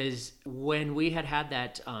then, because when we had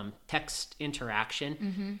that text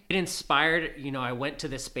interaction, it inspired, you know, I went to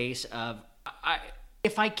this space of,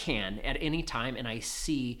 if I can at any time and I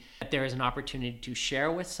see that there is an opportunity to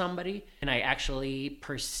share with somebody and I actually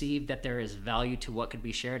perceive that there is value to what could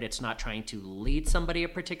be shared, it's not trying to lead somebody a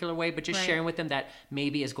particular way, but just sharing with them that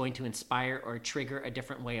maybe is going to inspire or trigger a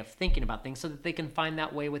different way of thinking about things so that they can find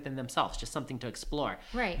that way within themselves, just something to explore.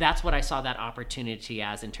 Right. That's what I saw that opportunity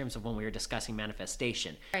as in terms of when we were discussing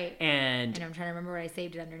manifestation. Right. And I'm trying to remember what I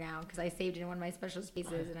saved it under now because I saved it in one of my special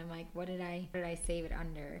spaces and I'm like, what did I save it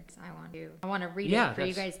under? 'Cause I want to read it for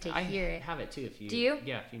you guys to hear it. I have it too if you do. You?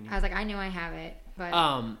 Yeah, if you need. I was like, I knew I have it, but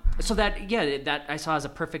so that I saw as a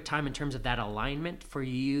perfect time in terms of that alignment for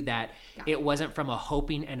you, that it wasn't from a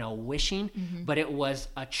hoping and a wishing, but it was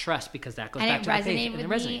a trust, because that goes back to the faith. And it resonated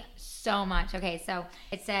with me so much. Okay, so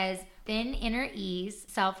it says, thin inner ease,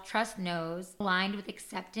 self-trust knows, aligned with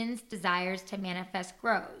acceptance, desires to manifest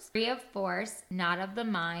grows. Free of force, not of the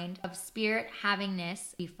mind, of spirit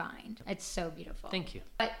havingness we find. It's so beautiful. Thank you.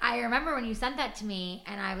 But I remember when you sent that to me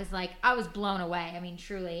and I was like, I was blown away. I mean,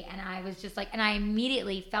 truly. And I was just like, and I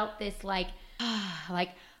immediately felt this like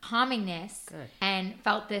calmingness and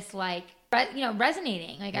felt this like, you know,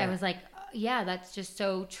 resonating. Like I was like, yeah, that's just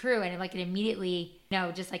so true. And it immediately, you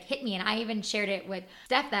know, just like hit me. And I even shared it with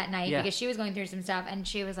Steph that night because she was going through some stuff and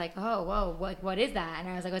she was like, oh, whoa, what is that? And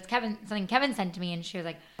I was like, it's something Kevin sent to me. And she was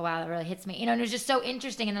like, oh, wow, that really hits me. You know, and it was just so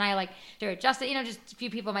interesting. And then I shared it just, you know, just a few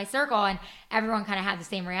people in my circle and everyone kind of had the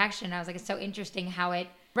same reaction. And I was like, it's so interesting how it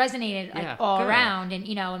resonated all around and,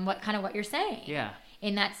 you know, and what you're saying. Yeah.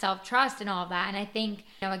 In that self-trust and all of that. And I think,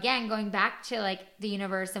 you know, again, going back to like the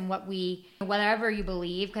universe and whatever you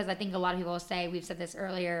believe, because I think a lot of people will say, we've said this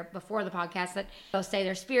earlier before the podcast, that they'll say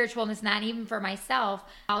they're spiritual and this and that. And even for myself,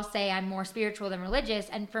 I'll say I'm more spiritual than religious.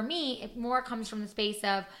 And for me, it more comes from the space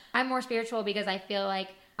of I'm more spiritual because I feel like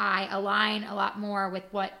I align a lot more with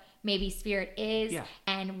what maybe spirit is Yeah.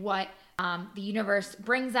 and what the universe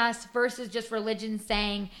brings us, versus just religion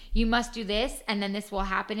saying you must do this and then this will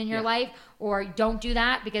happen in your Yeah. life, or don't do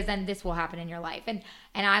that because then this will happen in your life. And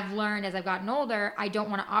I've learned as I've gotten older, I don't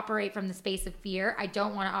want to operate from the space of fear. I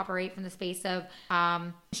don't want to operate from the space of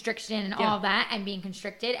constriction and all of that and being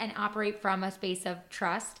constricted, and operate from a space of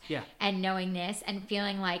trust and knowingness and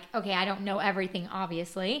feeling like, okay, I don't know everything,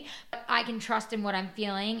 obviously, but I can trust in what I'm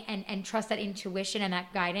feeling and trust that intuition and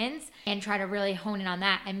that guidance, and try to really hone in on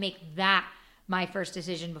that and make that my first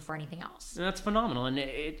decision before anything else. And that's phenomenal. And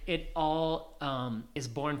it all is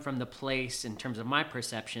born from the place, in terms of my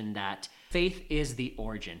perception, that faith is the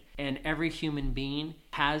origin. And every human being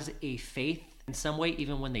has a faith in some way.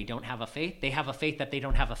 Even when they don't have a faith, they have a faith that they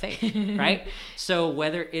don't have a faith, right? So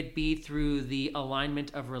whether it be through the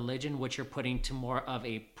alignment of religion, which you're putting to more of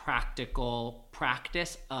a practical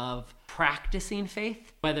practice of practicing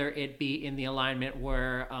faith, whether it be in the alignment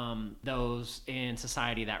where those in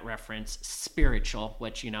society that reference spiritual,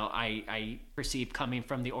 which, I perceive coming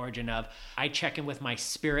from the origin of, I check in with my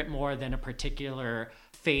spirit more than a particular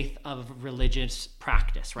faith of religious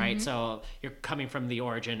practice, right? Mm-hmm. So you're coming from the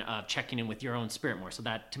origin of checking in with your own spirit more. So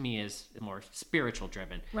that to me is more spiritual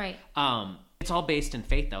driven. Right. It's all based in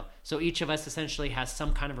faith though. So each of us essentially has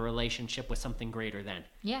some kind of a relationship with something greater than.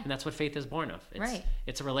 Yeah. And that's what faith is born of.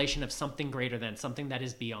 It's a relation of something greater than, something that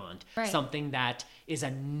is beyond, something that is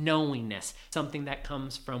a knowingness, something that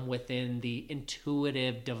comes from within the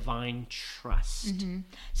intuitive divine trust. Mm-hmm.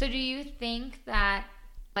 So do you think that,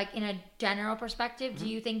 like in a general perspective, do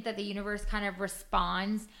you think that the universe kind of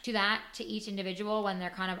responds to that, to each individual when they're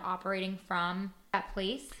kind of operating from that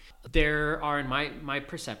place? There are, in my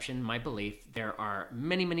perception, my belief, there are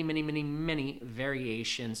many, many, many, many, many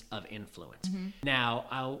variations of influence. Mm-hmm. Now,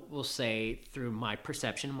 I will say, through my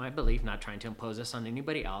perception, my belief, not trying to impose this on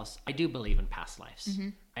anybody else, I do believe in past lives. Mm-hmm.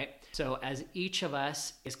 Right? So as each of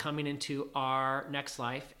us is coming into our next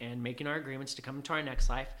life and making our agreements to come into our next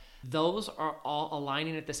life, those are all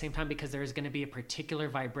aligning at the same time, because there is going to be a particular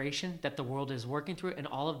vibration that the world is working through. And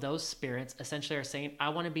all of those spirits essentially are saying, I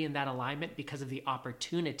want to be in that alignment because of the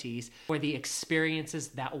opportunities or the experiences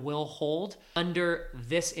that will hold under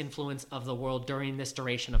this influence of the world during this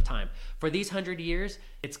duration of time. For these 100 years,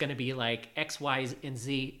 it's going to be like X, Y, and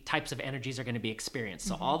Z types of energies are going to be experienced.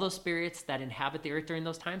 So all those spirits that inhabit the earth during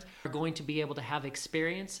those times are going to be able to have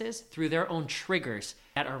experiences through their own triggers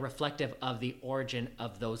that are reflective of the origin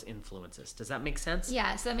of those influences. Does that make sense?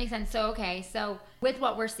 Yeah, so that makes sense. So, okay, so with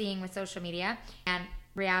what we're seeing with social media and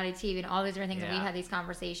reality TV and all these different things that we've had these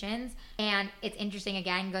conversations, and it's interesting,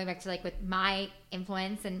 again, going back to like with my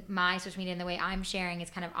influence and my social media and the way I'm sharing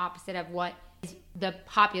is kind of opposite of what is the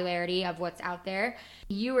popularity of what's out there.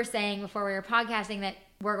 You were saying before we were podcasting that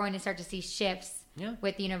we're going to start to see shifts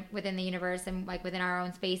within the universe and like within our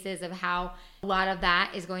own spaces of how a lot of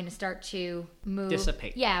that is going to start to move.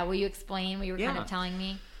 Dissipate. Yeah, will you explain what you were kind of telling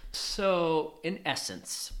me? So, in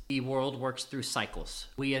essence, the world works through cycles.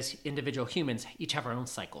 We as individual humans each have our own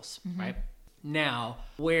cycles, right? Now,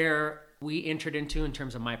 where we entered into, in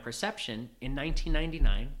terms of my perception, in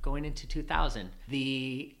 1999, going into 2000,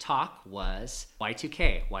 the talk was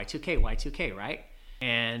Y2K, Y2K, Y2K, right?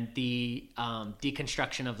 And the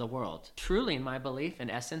deconstruction of the world. Truly, in my belief, in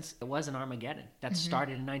essence, it was an Armageddon that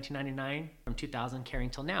started in 1999 from 2000 carrying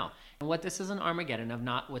till now. And what this is an Armageddon of,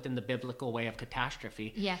 not within the biblical way of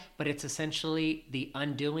catastrophe, but it's essentially the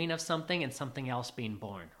undoing of something and something else being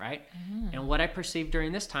born, right? And what I perceived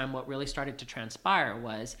during this time, what really started to transpire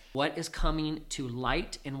was what is coming to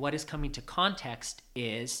light and what is coming to context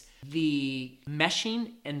is the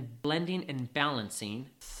meshing and blending and balancing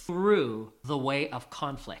through the way of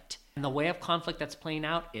conflict. And the way of conflict that's playing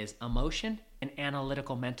out is emotion and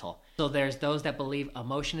analytical mental. So there's those that believe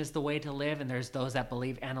emotion is the way to live, and there's those that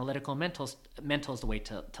believe analytical mental is the way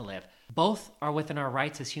to live. Both are within our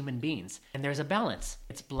rights as human beings, and there's a balance.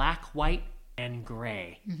 It's black, white, and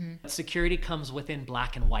gray. Security comes within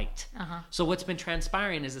black and white. So what's been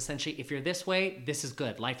transpiring is essentially, if you're this way, this is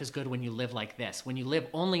good. Life is good when you live like this. When you live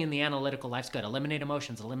only in the analytical, life's good. Eliminate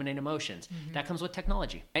emotions. That comes with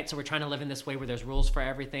technology, right? So we're trying to live in this way where there's rules for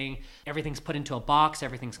everything. Everything's put into a box.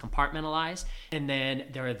 Everything's compartmentalized. And then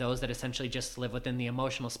there are those that essentially just live within the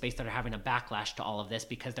emotional space that are having a backlash to all of this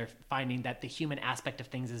because they're finding that the human aspect of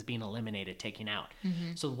things is being eliminated, taken out.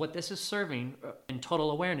 So what this is serving in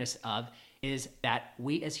total awareness of is that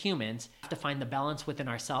we as humans have to find the balance within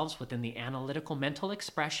ourselves, within the analytical mental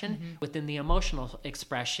expression, within the emotional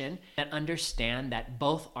expression, that understand that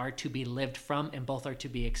both are to be lived from and both are to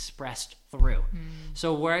be expressed through.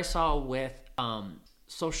 So where I saw with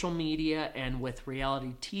social media and with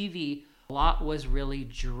reality TV a lot was really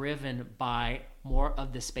driven by more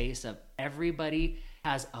of the space of everybody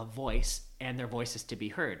has a voice and their voice is to be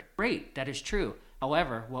heard. Great, that is true.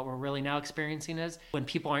 However, what we're really now experiencing is when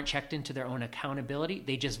people aren't checked into their own accountability,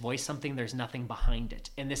 they just voice something, there's nothing behind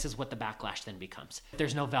it. And this is what the backlash then becomes.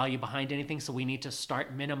 There's no value behind anything, so we need to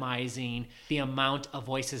start minimizing the amount of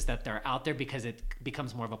voices that are out there because it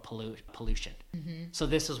becomes more of a pollution. Mm-hmm. So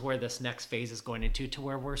this is where this next phase is going into, to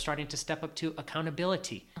where we're starting to step up to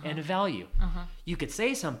accountability and value. You could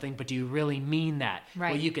say something, but do you really mean that?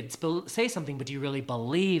 Right. Well, you could say something, but do you really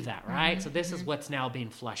believe that, right? So this is what's now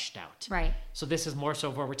being flushed out. Right. So this is more so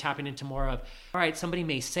where we're tapping into more of, all right, somebody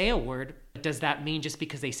may say a word, but does that mean just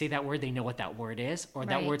because they say that word, they know what that word is, or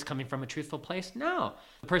that word's coming from a truthful place? No.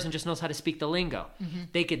 The person just knows how to speak the lingo.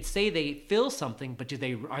 They could say they feel something, but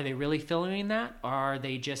are they really feeling that? Or are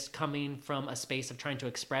they just coming from a space of trying to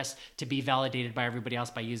express to be validated by everybody else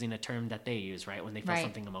by using a term that they use, right? When they feel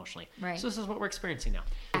something emotionally. Right. So this is what we're experiencing now.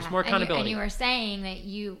 There's more accountability. And you were saying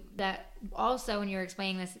that also when you were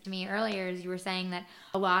explaining this to me earlier, is you were saying that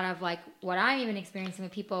a lot of like what I'm even experiencing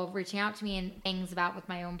with people reaching out to me and things about with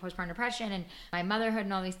my own postpartum depression and my motherhood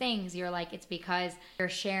and all these things, you're like, it's because you're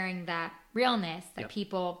sharing that realness that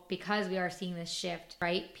people, because we are seeing this shift,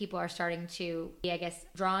 right? People are starting to be, I guess,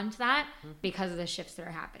 drawn to that because of the shifts that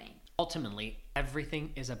are happening. Ultimately,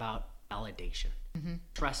 everything is about validation,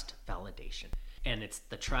 trust validation. And it's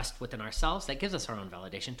the trust within ourselves that gives us our own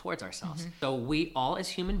validation towards ourselves. So we all as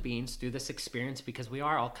human beings through this experience, because we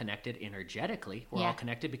are all connected energetically, we're all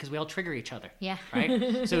connected because we all trigger each other. Yeah.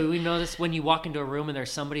 Right? So we notice when you walk into a room and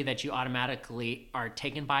there's somebody that you automatically are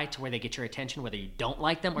taken by to where they get your attention, whether you don't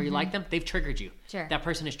like them or you like them, they've triggered you. Sure. That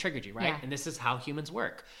person has triggered you, right? Yeah. And this is how humans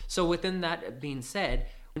work. So within that being said,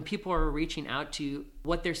 when people are reaching out to you,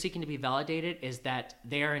 what they're seeking to be validated is that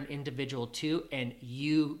they are an individual too, and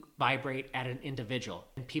you vibrate at an individual.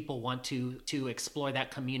 And people want to explore that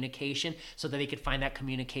communication so that they could find that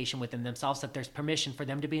communication within themselves, that there's permission for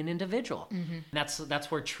them to be an individual. And that's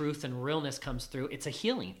where truth and realness comes through. It's a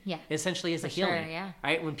healing. Yeah. It essentially is a healing. Sure,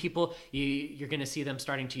 right? When people, you're going to see them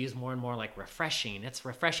starting to use more and more like refreshing. It's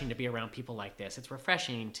refreshing to be around people like this. It's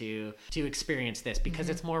refreshing to experience this because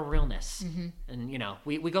it's more realness. And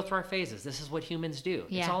we go through our phases. This is what humans do.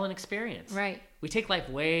 It's all an experience. Right. We take life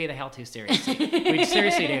way the hell too seriously. We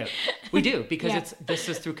seriously do. We do, because this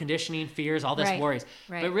is through conditioning, fears, all this worries.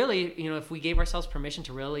 Right. But really, if we gave ourselves permission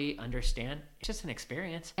to really understand, it's just an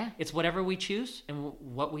experience. Yeah. It's whatever we choose and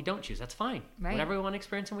what we don't choose. That's fine. Right. Whatever we want to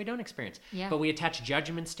experience and we don't experience. Yeah. But we attach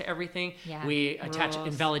judgments to everything. Yeah. We attach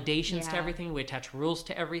invalidations to everything. We attach rules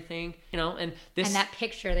to everything. And this and that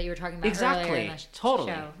picture that you were talking about earlier in the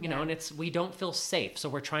totally. show. And we don't feel safe, so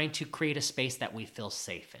we're trying to create a space that we feel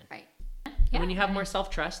safe in. Right. And when you have more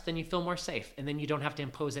self-trust, then you feel more safe. And then you don't have to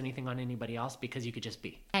impose anything on anybody else because you could just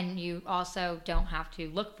be. And you also don't have to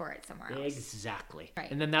look for it somewhere else. Exactly.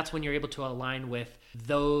 Right. And then that's when you're able to align with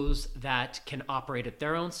those that can operate at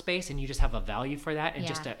their own space, and you just have a value for that and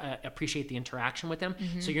just appreciate the interaction with them.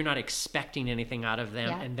 So you're not expecting anything out of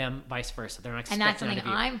them and them vice versa. They're not expecting And that's something out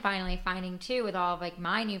of you. I'm finally finding too with all of like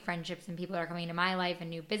my new friendships and people that are coming into my life and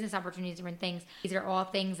new business opportunities, different things. These are all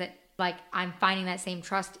things that like I'm finding that same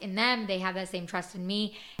trust in them. They have that same trust in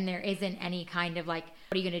me. And there isn't any kind of like,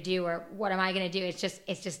 what are you going to do? Or what am I going to do? It's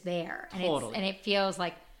just there. And totally. And it feels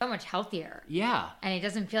like so much healthier. Yeah. And it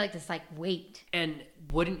doesn't feel like this like weight. And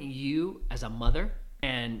wouldn't you as a mother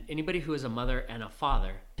and anybody who is a mother and a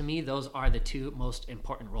father, to me, those are the two most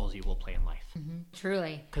important roles you will play in life.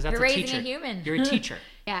 Truly. Because that's You're raising teacher. a human. You're a teacher.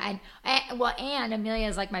 And Amelia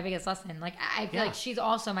is like my biggest lesson. Like I feel like she's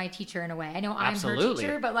also my teacher in a way. I know I'm her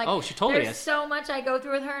teacher, but like she totally there's is. so much I go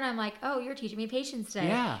through with her, and I'm like, oh, you're teaching me patience today.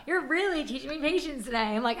 Yeah. You're really teaching me patience today.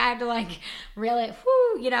 I'm like, I have to like really,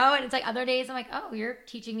 and it's like other days I'm like, oh, you're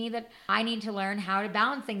teaching me that I need to learn how to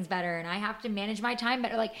balance things better, and I have to manage my time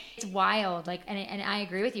better. Like it's wild. Like and I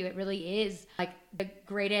agree with you. It really is like the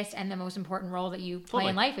greatest and the most important role that you play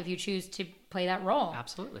in life if you choose to play that role.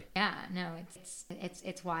 Absolutely. Yeah, no,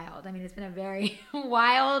 it's wild. I mean, it's been a very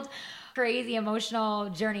wild, crazy, emotional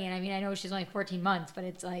journey. And I mean, I know she's only 14 months, but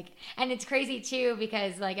it's like, and it's crazy too,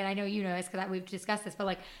 because like, and I know you know this because we've discussed this, but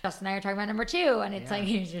like Justin and I are talking about number 2, and it's like,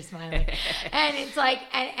 you're just smiling. And it's like,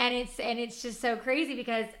 and it's just so crazy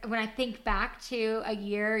because when I think back to a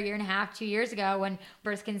year and a half, 2 years ago when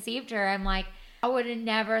first conceived her, I'm like, I would have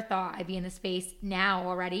never thought I'd be in the space now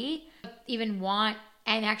already, even want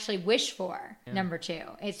and actually wish for number 2.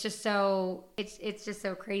 It's just so, it's just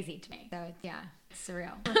so crazy to me. So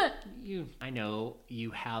Surreal. I know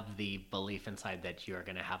you have the belief inside that you're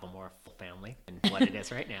going to have a more full family than what it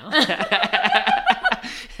is right now.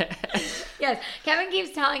 Yes, Kevin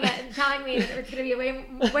keeps telling me it's going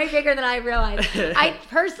to be way bigger than I realized. I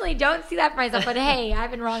personally don't see that for myself, but hey, I've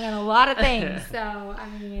been wrong on a lot of things. So, I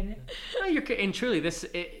mean. No, and truly,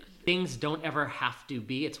 things don't ever have to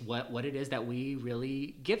be. It's what it is that we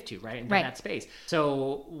really give to, right? Into that space.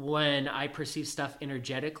 So when I perceive stuff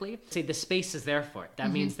energetically, say the space is there for it.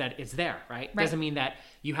 That means that it's there, right? Doesn't mean that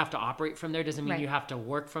you have to operate from there. Doesn't mean you have to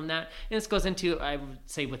work from that. And this goes into, I would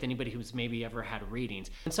say, with anybody who's maybe ever had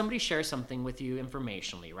readings. When somebody shares something with you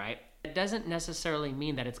informationally, right? It doesn't necessarily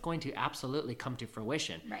mean that it's going to absolutely come to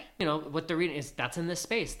fruition. Right. You know, what the reading is, that's in this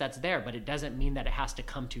space, that's there, but it doesn't mean that it has to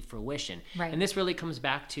come to fruition. Right. And this really comes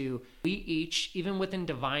back to, we each, even within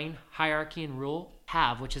divine hierarchy and rule,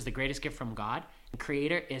 have, which is the greatest gift from God, the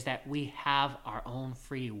Creator, is that we have our own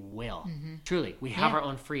free will. Truly, we have our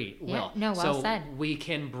own free will. No, well said. We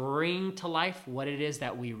can bring to life what it is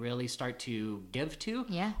that we really start to give to,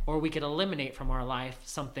 or we could eliminate from our life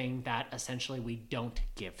something that essentially we don't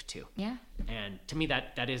give to. Yeah. And to me,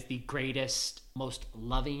 that is the greatest, most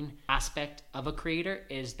loving aspect of a creator,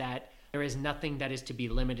 is that there is nothing that is to be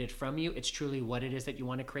limited from you. It's truly what it is that you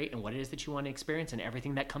want to create and what it is that you want to experience, and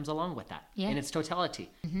everything that comes along with that in its totality.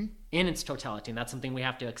 In its totality. And that's something we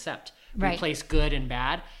have to accept. We place good and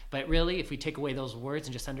bad, but really, if we take away those words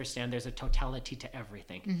and just understand there's a totality to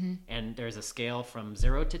everything, and there's a scale from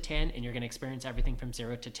 0 to 10, and you're going to experience everything from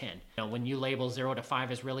 0 to 10. You know, when you label 0 to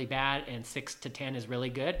 5 as really bad and 6 to 10 is really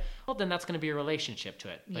good, well, then that's going to be a relationship to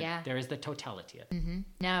it. But there is the totality of it.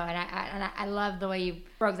 No, and I love the way you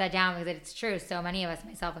broke that down, because it's true. So many of us,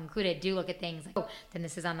 myself included, do look at things like, oh, then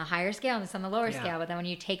this is on the higher scale and this is on the lower scale. But then when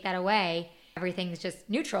you take that away, everything's just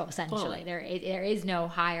neutral, essentially. Totally. There is no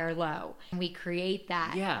high or low. And we create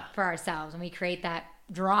that for ourselves, and we create that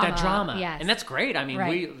drama. That drama. Yes. And that's great. I mean,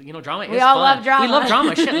 drama is we all fun. love drama. We love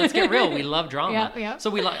drama. Shit, let's get real. We love drama. Yep.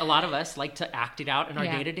 So a lot of us like to act it out in our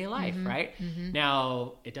day-to-day life, right?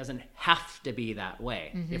 Now, it doesn't have to be that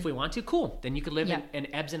way. If we want to, cool. Then you could live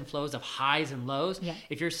in ebbs and flows of highs and lows.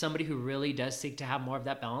 If you're somebody who really does seek to have more of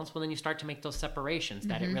that balance, well, then you start to make those separations,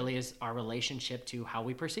 that it really is our relationship to how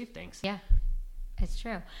we perceive things. Yeah, it's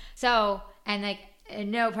true. So, and like,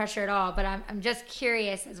 no pressure at all, but I'm just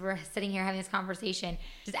curious, as we're sitting here having this conversation,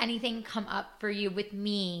 does anything come up for you with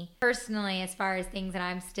me personally, as far as things that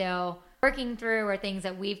I'm still working through, or things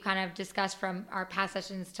that we've kind of discussed from our past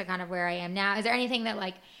sessions to kind of where I am now? Is there anything that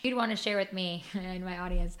like you'd want to share with me and my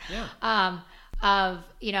audience? Of,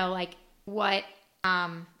 you know, like what,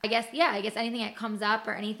 I guess anything that comes up,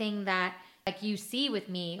 or anything that like you see with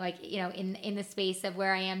me, like, you know, in the space of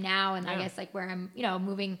where I am now, and I guess like where I'm, you know,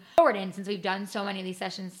 moving forward in, since we've done so many of these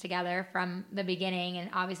sessions together from the beginning, and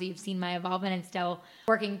obviously you've seen my involvement and still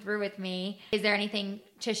working through with me. Is there anything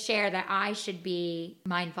to share that I should be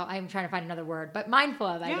mindful? I'm trying to find another word, but mindful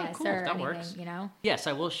of, I guess, cool. or that anything, works. You know? Yes,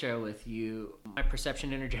 I will share with you my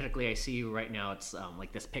perception energetically. I see you right now. It's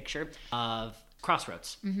like this picture of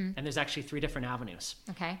crossroads, and there's actually 3 different avenues.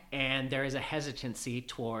 Okay. And there is a hesitancy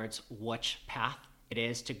towards which path it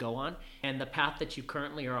is to go on. And the path that you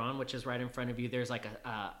currently are on, which is right in front of you, there's like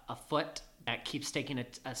a foot that keeps taking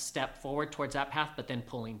a step forward towards that path, but then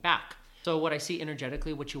pulling back. So what I see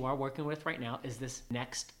energetically, what you are working with right now, is this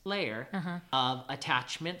next layer of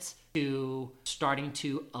attachments to starting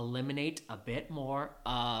to eliminate a bit more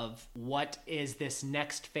of what is this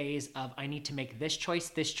next phase of, I need to make this choice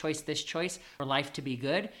for life to be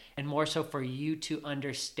good, and more so for you to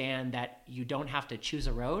understand that you don't have to choose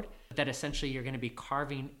a road, but that essentially you're going to be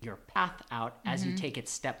carving your path out as you take it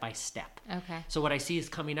step by step. Okay. So what I see is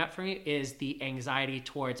coming up for me is the anxiety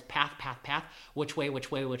towards path, which way, which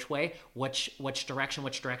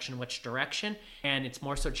direction. And it's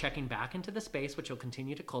more so checking back into the space, which you'll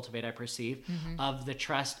continue to cultivate, I perceive, of the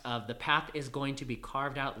trust of the path is going to be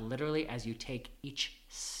carved out literally as you take each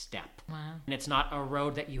step. Wow. And it's not a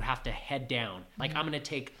road that you have to head down. Like, I'm going to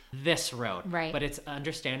take this road. Right. But it's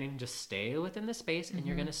understanding, just stay within the space, and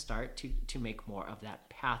you're going to start to make more of that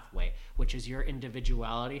pathway, which is your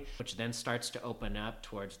individuality, which then starts to open up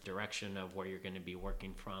towards the direction of where you're going to be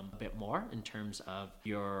working from a bit more in terms of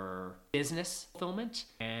your business fulfillment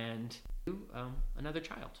and another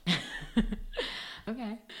child.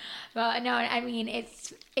 Okay. Well, no, I mean,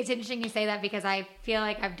 it's interesting you say that, because I feel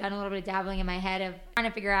like I've done a little bit of dabbling in my head of trying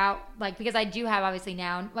to figure out, like, because I do have, obviously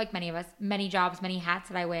now, like many of us, many jobs, many hats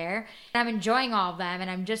that I wear, and I'm enjoying all of them,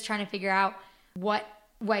 and I'm just trying to figure out what,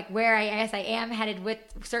 like, where I guess I am headed with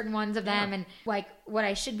certain ones of them, and like what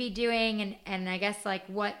I should be doing, and I guess like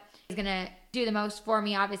what is going to do the most for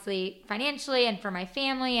me, obviously financially and for my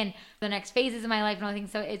family and the next phases of my life and all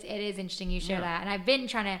things. So it is interesting you share that. And I've been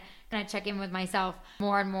trying to kind of check in with myself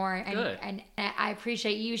more and more. And I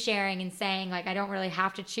appreciate you sharing and saying, like, I don't really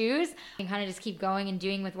have to choose. I can kind of just keep going and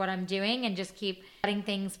doing with what I'm doing and just keep letting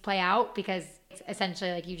things play out, because it's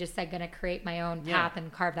essentially, like you just said, going to create my own path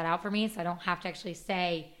and carve that out for me. So I don't have to actually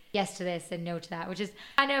say yes to this and no to that, which is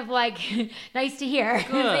kind of like nice to hear.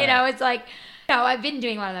 You know, it's like, I've been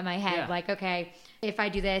doing a lot of that in my head. Like, okay, if I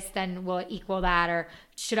do this, then will it equal that? Or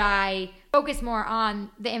should I focus more on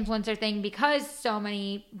the influencer thing, because so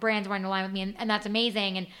many brands want to align with me, and that's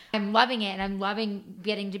amazing. And I'm loving it. And I'm loving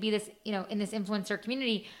getting to be this, in this influencer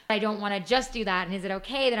community. But I don't want to just do that. And is it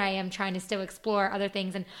okay that I am trying to still explore other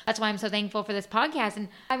things? And that's why I'm so thankful for this podcast. And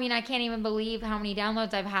I mean, I can't even believe how many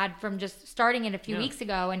downloads I've had from just starting it a few weeks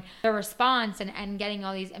ago, and the response and getting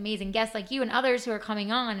all these amazing guests like you and others who are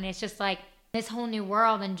coming on. And it's just like this whole new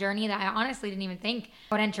world and journey that I honestly didn't even think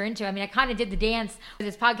I would enter into. I mean, I kind of did the dance with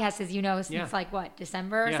this podcast, as you know, since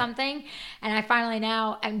December or something. And I finally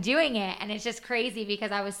now am doing it. And it's just crazy,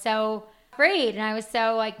 because I was so afraid and I was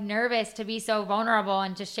so like nervous to be so vulnerable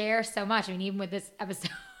and to share so much. I mean, even with this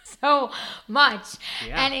episode, so much.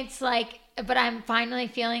 And it's like, but I'm finally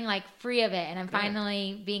feeling like free of it. And I'm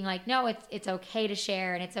finally being like, no, it's okay to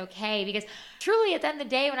share, and it's okay, because truly at the end of the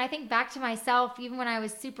day, when I think back to myself, even when I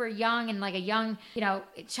was super young and like a young,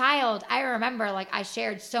 child, I remember like I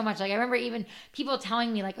shared so much. Like I remember even people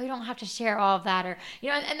telling me like, oh, you don't have to share all of that, or,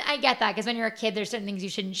 and I get that, because when you're a kid, there's certain things you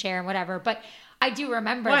shouldn't share and whatever. But I do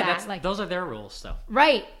remember that. Like, those are their rules, though.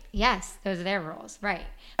 Right. Yes, those are their rules. Right.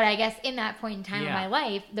 But I guess in that point in time in my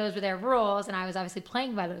life, those were their rules, and I was obviously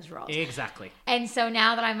playing by those rules. Exactly. And so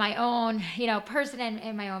now that I'm my own, person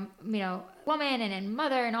and my own, woman and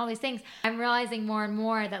mother and all these things, I'm realizing more and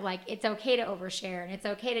more that like it's okay to overshare, and it's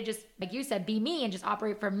okay to just, like you said, be me and just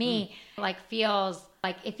operate for me. Like it feels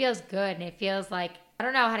good, and it feels like, I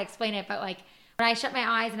don't know how to explain it, but like when I shut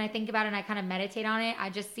my eyes and I think about it and I kind of meditate on it, I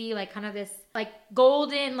just see like kind of this like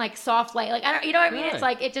golden, like soft light. Like, I don't, you know what I mean? It's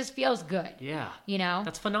like, it just feels good. Yeah.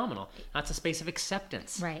 That's phenomenal. That's a space of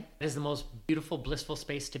acceptance. Right. It is the most beautiful, blissful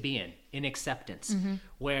space to be in acceptance,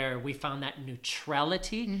 where we found that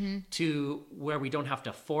neutrality to where we don't have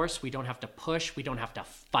to force, we don't have to push, we don't have to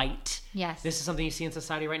fight. Yes. This is something you see in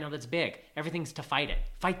society right now that's big. Everything's to fight it.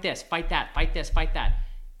 Fight this, fight that, fight this, fight that.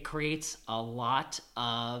 It creates a lot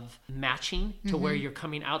of matching to where you're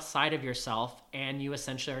coming outside of yourself, and you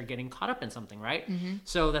essentially are getting caught up in something, right?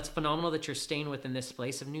 So that's phenomenal that you're staying within this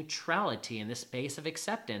place of neutrality and this space of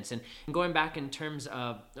acceptance. And going back in terms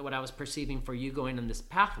of what I was perceiving for you going on this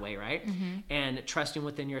pathway, right? And trusting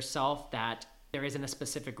within yourself that there isn't a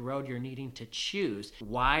specific road you're needing to choose.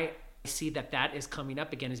 Why I see that is coming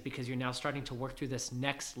up again is because you're now starting to work through this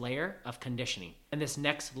next layer of conditioning and this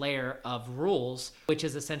next layer of rules, which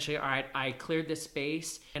is essentially, all right, I cleared this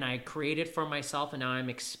space and I created for myself, and now I'm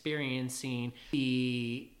experiencing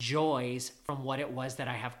the joys from what it was that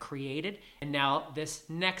I have created. And now this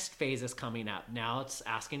next phase is coming up. Now it's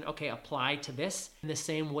asking, okay, apply to this in the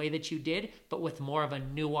same way that you did, but with more of a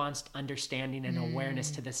nuanced understanding and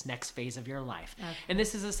awareness to this next phase of your life. Okay. And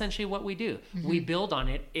this is essentially what we do. We build on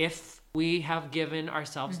it if we have given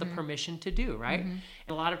ourselves the permission to do, right? And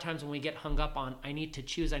a lot of times when we get hung up on, I need to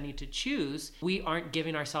choose, we aren't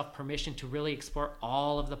giving ourselves permission to really explore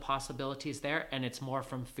all of the possibilities there, and it's more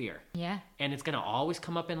from fear. Yeah. And it's going to always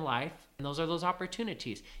come up in life, and those are those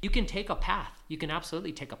opportunities. You can take a path. You can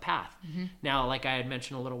absolutely take a path. Now, like I had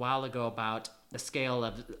mentioned a little while ago about the scale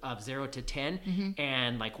of 0 to 10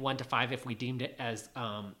 and like 1 to 5 if we deemed it as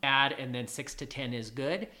bad, and then 6 to 10 is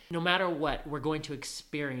good. No matter what, we're going to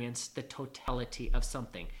experience the totality of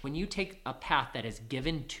something. When you take a path that is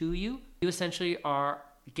given to you, you essentially are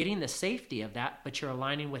getting the safety of that, but you're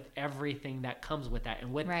aligning with everything that comes with that.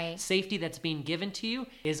 And with safety that's being given to you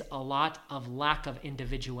is a lot of lack of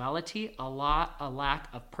individuality, a lack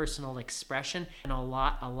of personal expression, and a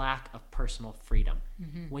lack of personal freedom.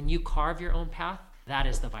 When you carve your own path, that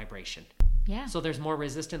is the vibration. Yeah. So there's more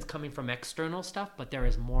resistance coming from external stuff, but there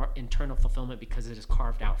is more internal fulfillment because it is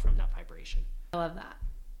carved out from that vibration. I love that.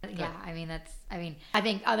 Good. Yeah, I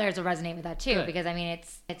think others will resonate with that too. Good. Because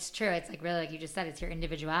it's true. It's like really, like you just said, it's your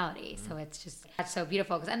individuality. So it's just, that's so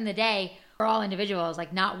beautiful, because at the end of the day, we're all individuals.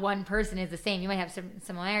 Like not one person is the same. You might have some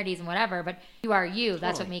similarities and whatever, but you are you.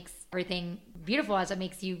 That's what makes everything beautiful. That's what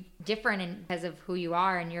makes you different, and because of who you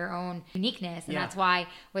are and your own uniqueness. And that's why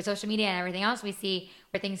with social media and everything else we see,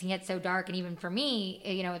 where things can get so dark. And even for me,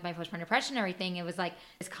 with my postpartum depression and everything, it was like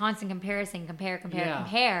this constant comparison, compare.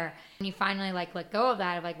 And you finally like let go of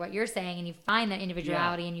that, of like what you're saying, and you find that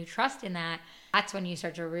individuality and you trust in that. that's when you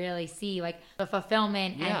start to really see like the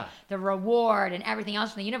fulfillment and Yeah. the reward and everything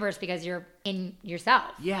else in the universe because you're in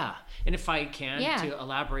yourself. Yeah. And if I can, Yeah. to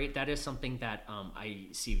elaborate, that is something that I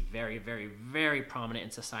see very, very, very prominent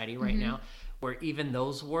in society right Mm-hmm. now, where even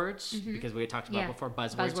those words, because we had talked about Yeah. before,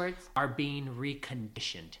 buzzwords, are being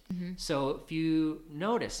reconditioned. So if you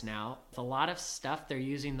notice now, with a lot of stuff, they're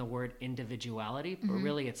using the word individuality, but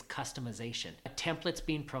really it's customization. A template's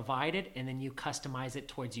being provided, and then you customize it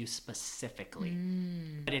towards you specifically.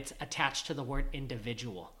 But it's attached to the word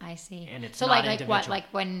individual. I see. And it's so not like what, individual. like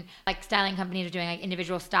when like styling companies are doing like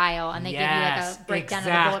individual style and they give you Yes, like a breakdown of the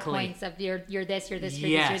exactly. bullet points of you're this, you're this, you're this, you're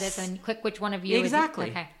Yes. this, and click which one of you. Exactly.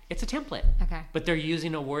 Is, okay. It's a template. Okay. But they're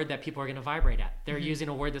using a word that people are going to vibrate at. They're using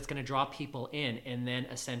a word that's going to draw people in, and then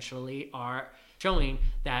essentially are showing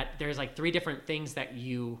that there's like 3 different things that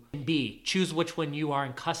you can be. Choose which one you are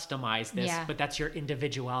and customize this, Yeah. but that's your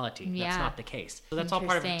individuality. Yeah. That's not the case. So that's all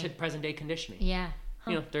part of Interesting. present day conditioning. Yeah.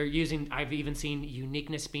 You know, they're using, I've even seen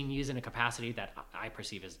uniqueness being used in a capacity that I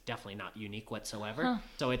perceive as definitely not unique whatsoever.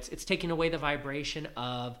 So it's taking away the vibration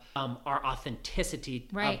of our authenticity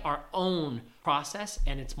Right. of our own process,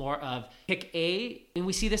 and it's more of pick A. And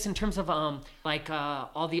we see this in terms of all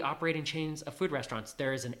the operating chains of food restaurants.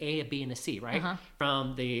 There is an A, a B, and a C, right?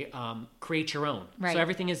 From the create your own. Right. So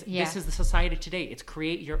everything is, Yeah. this is the society today. It's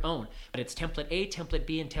create your own, but it's template A, template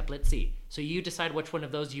B, and template C. So you decide which one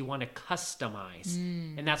of those you want to customize.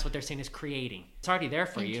 And that's what they're saying is creating. It's already there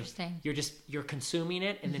for you. Interesting. You're consuming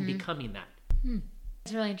it and then becoming that.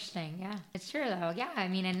 It's really interesting. Yeah. It's true though. Yeah. I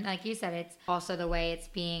mean, and like you said, it's also the way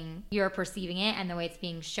you're perceiving it and the way it's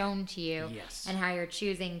being shown to you. Yes. And how you're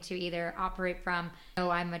choosing to either operate from, oh,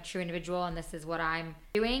 I'm a true individual and this is what I'm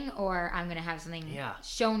doing, or I'm going to have something Yeah.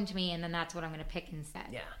 shown to me and then that's what I'm going to pick instead.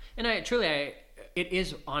 Yeah. And it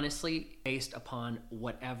is honestly based upon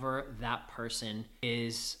whatever that person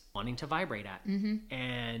is wanting to vibrate at.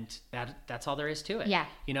 And that's all there is to it. Yeah.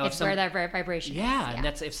 You know, it's where that vibration is. Yeah, and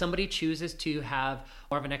that's if somebody chooses to have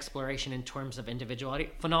more of an exploration in terms of individuality,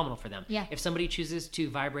 phenomenal for them. Yeah. If somebody chooses to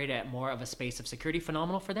vibrate at more of a space of security,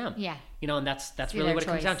 phenomenal for them. Yeah. You know, and that's It's really their what it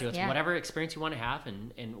comes down choice. to. It's Yeah. whatever experience you want to have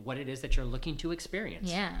and what it is that you're looking to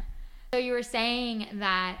experience. Yeah. So you were saying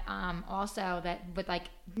that also that with like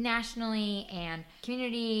nationally and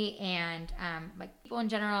community and like people in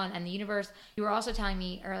general and the universe, you were also telling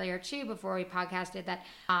me earlier too before we podcasted that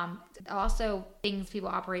also things people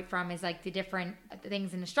operate from is like the different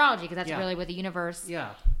things in astrology because that's Yeah. really what the universe,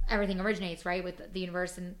 Yeah. everything originates, right? With the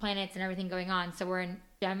universe and planets and everything going on. So we're in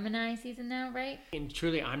Gemini season now, right? And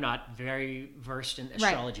truly, I'm not very versed in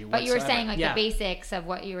astrology Right. But you were whatsoever. saying like Yeah. the basics of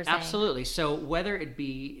what you were saying. Absolutely. So whether it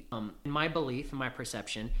be, in my belief, in my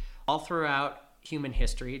perception, all throughout human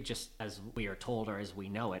history, just as we are told or as we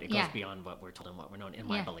know it, it goes Yeah. beyond what we're told and what we're known in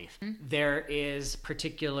my Yeah. belief. There is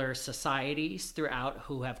particular societies throughout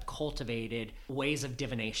who have cultivated ways of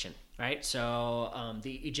divination, right? So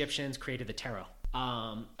the Egyptians created the tarot.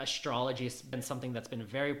 Astrology has been something that's been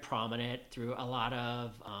very prominent through a lot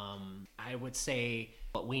of, I would say,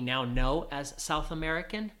 what we now know as South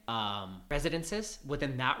American residences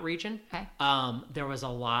within that region. Okay. There was a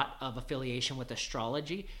lot of affiliation with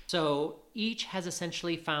astrology. So each has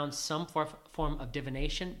essentially found some form of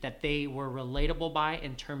divination that they were relatable by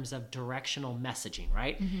in terms of directional messaging,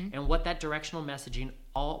 right? And what that directional messaging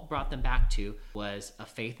all brought them back to was a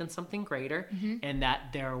faith in something greater, and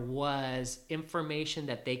that there was information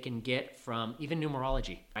that they can get from even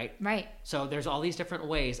numerology, right? Right. So there's all these different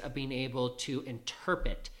ways of being able to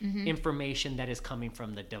interpret information that is coming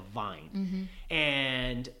from the divine.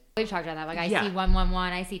 And We've talked about that. Like I Yeah. see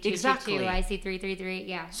 111, I see 222, Exactly. I see 333.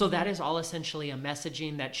 Yeah. so that is all essentially a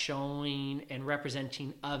messaging that's showing and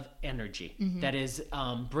representing of energy. That is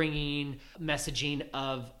bringing messaging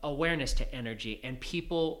of awareness to energy, and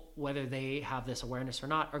people, whether they have this awareness or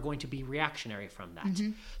not, are going to be reactionary from that.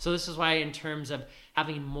 So this is why, in terms of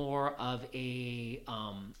having more of a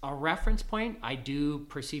reference point, I do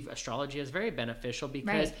perceive astrology as very beneficial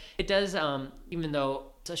because Right. it does, even though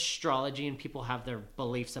it's astrology and people have their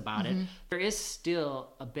beliefs about it, there is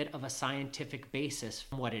still a bit of a scientific basis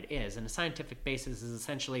from what it is. And a scientific basis is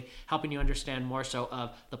essentially helping you understand more so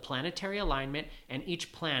of the planetary alignment, and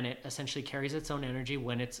each planet essentially carries its own energy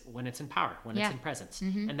when it's in power, when Yeah. it's in presence.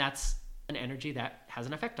 And that's an energy that has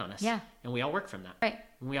an effect on us. Yeah. And we all work from that. Right.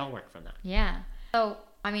 And we all work from that. Yeah. So,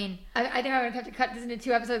 I mean, I think I'm going to have to cut this into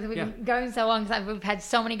 2 episodes because we've been going so long because we've had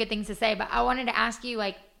so many good things to say. But I wanted to ask you,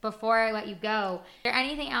 like, before I let you go, is there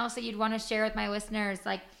anything else that you'd want to share with my listeners,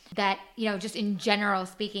 like that, you know, just in general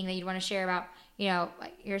speaking, that you'd want to share about, you know,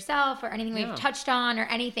 like yourself or anything we've touched on or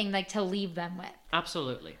anything like to leave them with?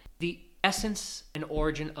 Absolutely. The essence and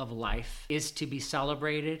origin of life is to be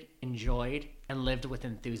celebrated, enjoyed, and lived with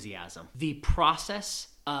enthusiasm. The process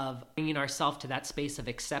of bringing ourselves to that space of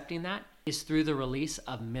accepting that is through the release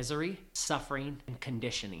of misery, suffering, and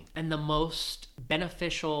conditioning. And the most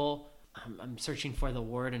beneficial, I'm searching for the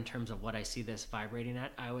word in terms of what I see this vibrating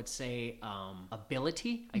at. I would say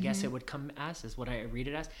ability, I guess it would come as, is what I read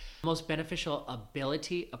it as. The most beneficial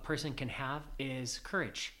ability a person can have is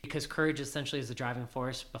courage, because courage essentially is the driving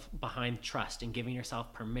force behind trust and giving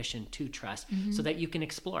yourself permission to trust so that you can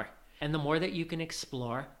explore. And the more that you can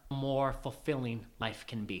explore, the more fulfilling life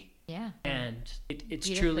can be. Yeah. And it's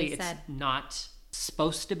Beautifully truly, said. it's not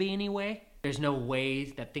supposed to be anyway. There's no way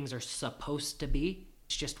that things are supposed to be.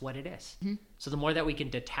 It's just what it is. So the more that we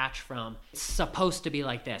can detach from, it's supposed to be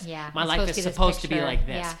like this. Yeah, My it's life is supposed to be this supposed to be picture. like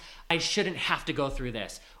this. Yeah. I shouldn't have to go through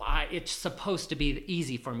this. It's supposed to be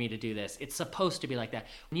easy for me to do this. It's supposed to be like that.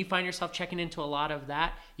 When you find yourself checking into a lot of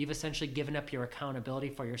that, you've essentially given up your accountability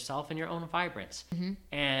for yourself and your own vibrance.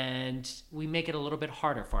 And we make it a little bit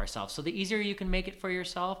harder for ourselves. So the easier you can make it for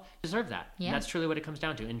yourself, deserve that. Yeah. And that's truly what it comes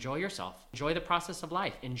down to. Enjoy yourself. Enjoy the process of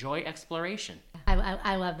life. Enjoy exploration.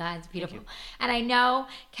 I love that. It's beautiful. you. And I know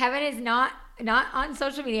Kevin is not on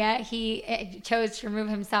social media. He chose to remove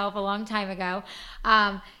himself a long time ago.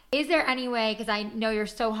 Is there any way, because I know you're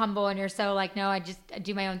so humble and you're so like, no, I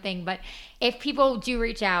do my own thing, but if people do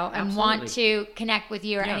reach out and want to connect with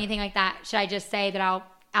you or anything like that, should I just say that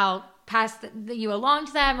I'll pass you along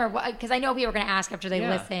to them, or what? Because I know people are going to ask after they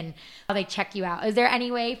listen how they check you out. Is there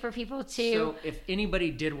any way for people to? So if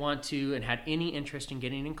anybody did want to and had any interest in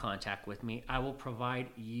getting in contact with me, I will provide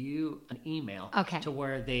you an email to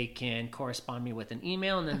where they can correspond me with an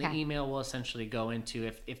email, and then the email will essentially go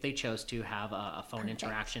into, if they chose to have a phone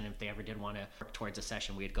interaction, if they ever did want to work towards a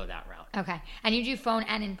session, we'd go that route. Okay. And you do phone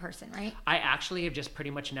and in person, right? I actually have just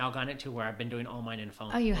pretty much now gone into where I've been doing all mine in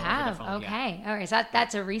phone. Oh, you over the have? phone, Okay. Yeah. All right. So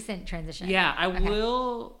that's a recent transition. Yeah, I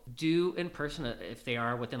will do in person if they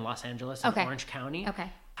are within Los Angeles and Orange County.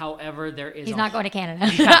 Okay. However, there is He's not going to Canada.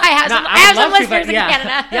 Yeah. I have some listeners in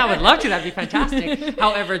Canada. Yeah, I would love to. That'd be fantastic.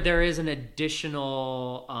 However, there is an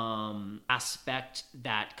additional aspect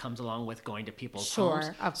that comes along with going to people's homes.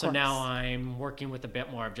 Of course. So now I'm working with a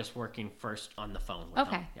bit more of just working first on the phone with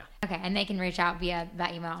them. Yeah. Okay, and they can reach out via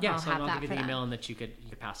that email. Yeah, I'll so have I'll that give you for the them. email and that you could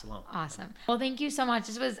pass along. Awesome. Well, thank you so much.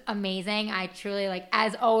 This was amazing. I truly, like,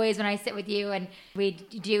 as always, when I sit with you and we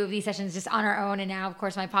do these sessions just on our own, and now, of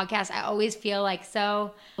course, my podcast, I always feel like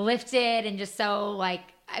so lifted and just so like,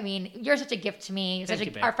 I mean, you're such a gift to me.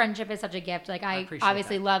 Our friendship is such a gift. Like, I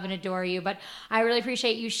obviously love and adore you, but I really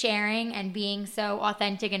appreciate you sharing and being so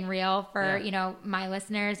authentic and real for, my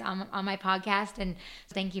listeners on my podcast. And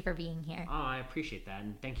thank you for being here. Oh, I appreciate that.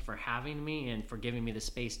 And thank you for having me and for giving me the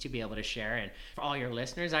space to be able to share. And for all your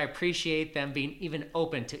listeners, I appreciate them being even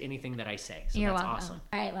open to anything that I say. So You're that's welcome. awesome.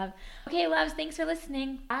 All right, love. Okay, loves, thanks for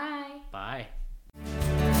listening. Bye. Bye.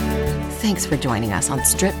 Thanks for joining us on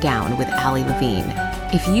Strip Down with Ali Levine.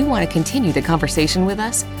 If you want to continue the conversation with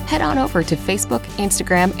us, head on over to Facebook,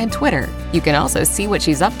 Instagram, and Twitter. You can also see what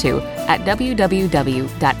she's up to at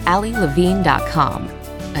www.alilevine.com.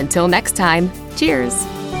 Until next time,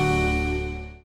 cheers!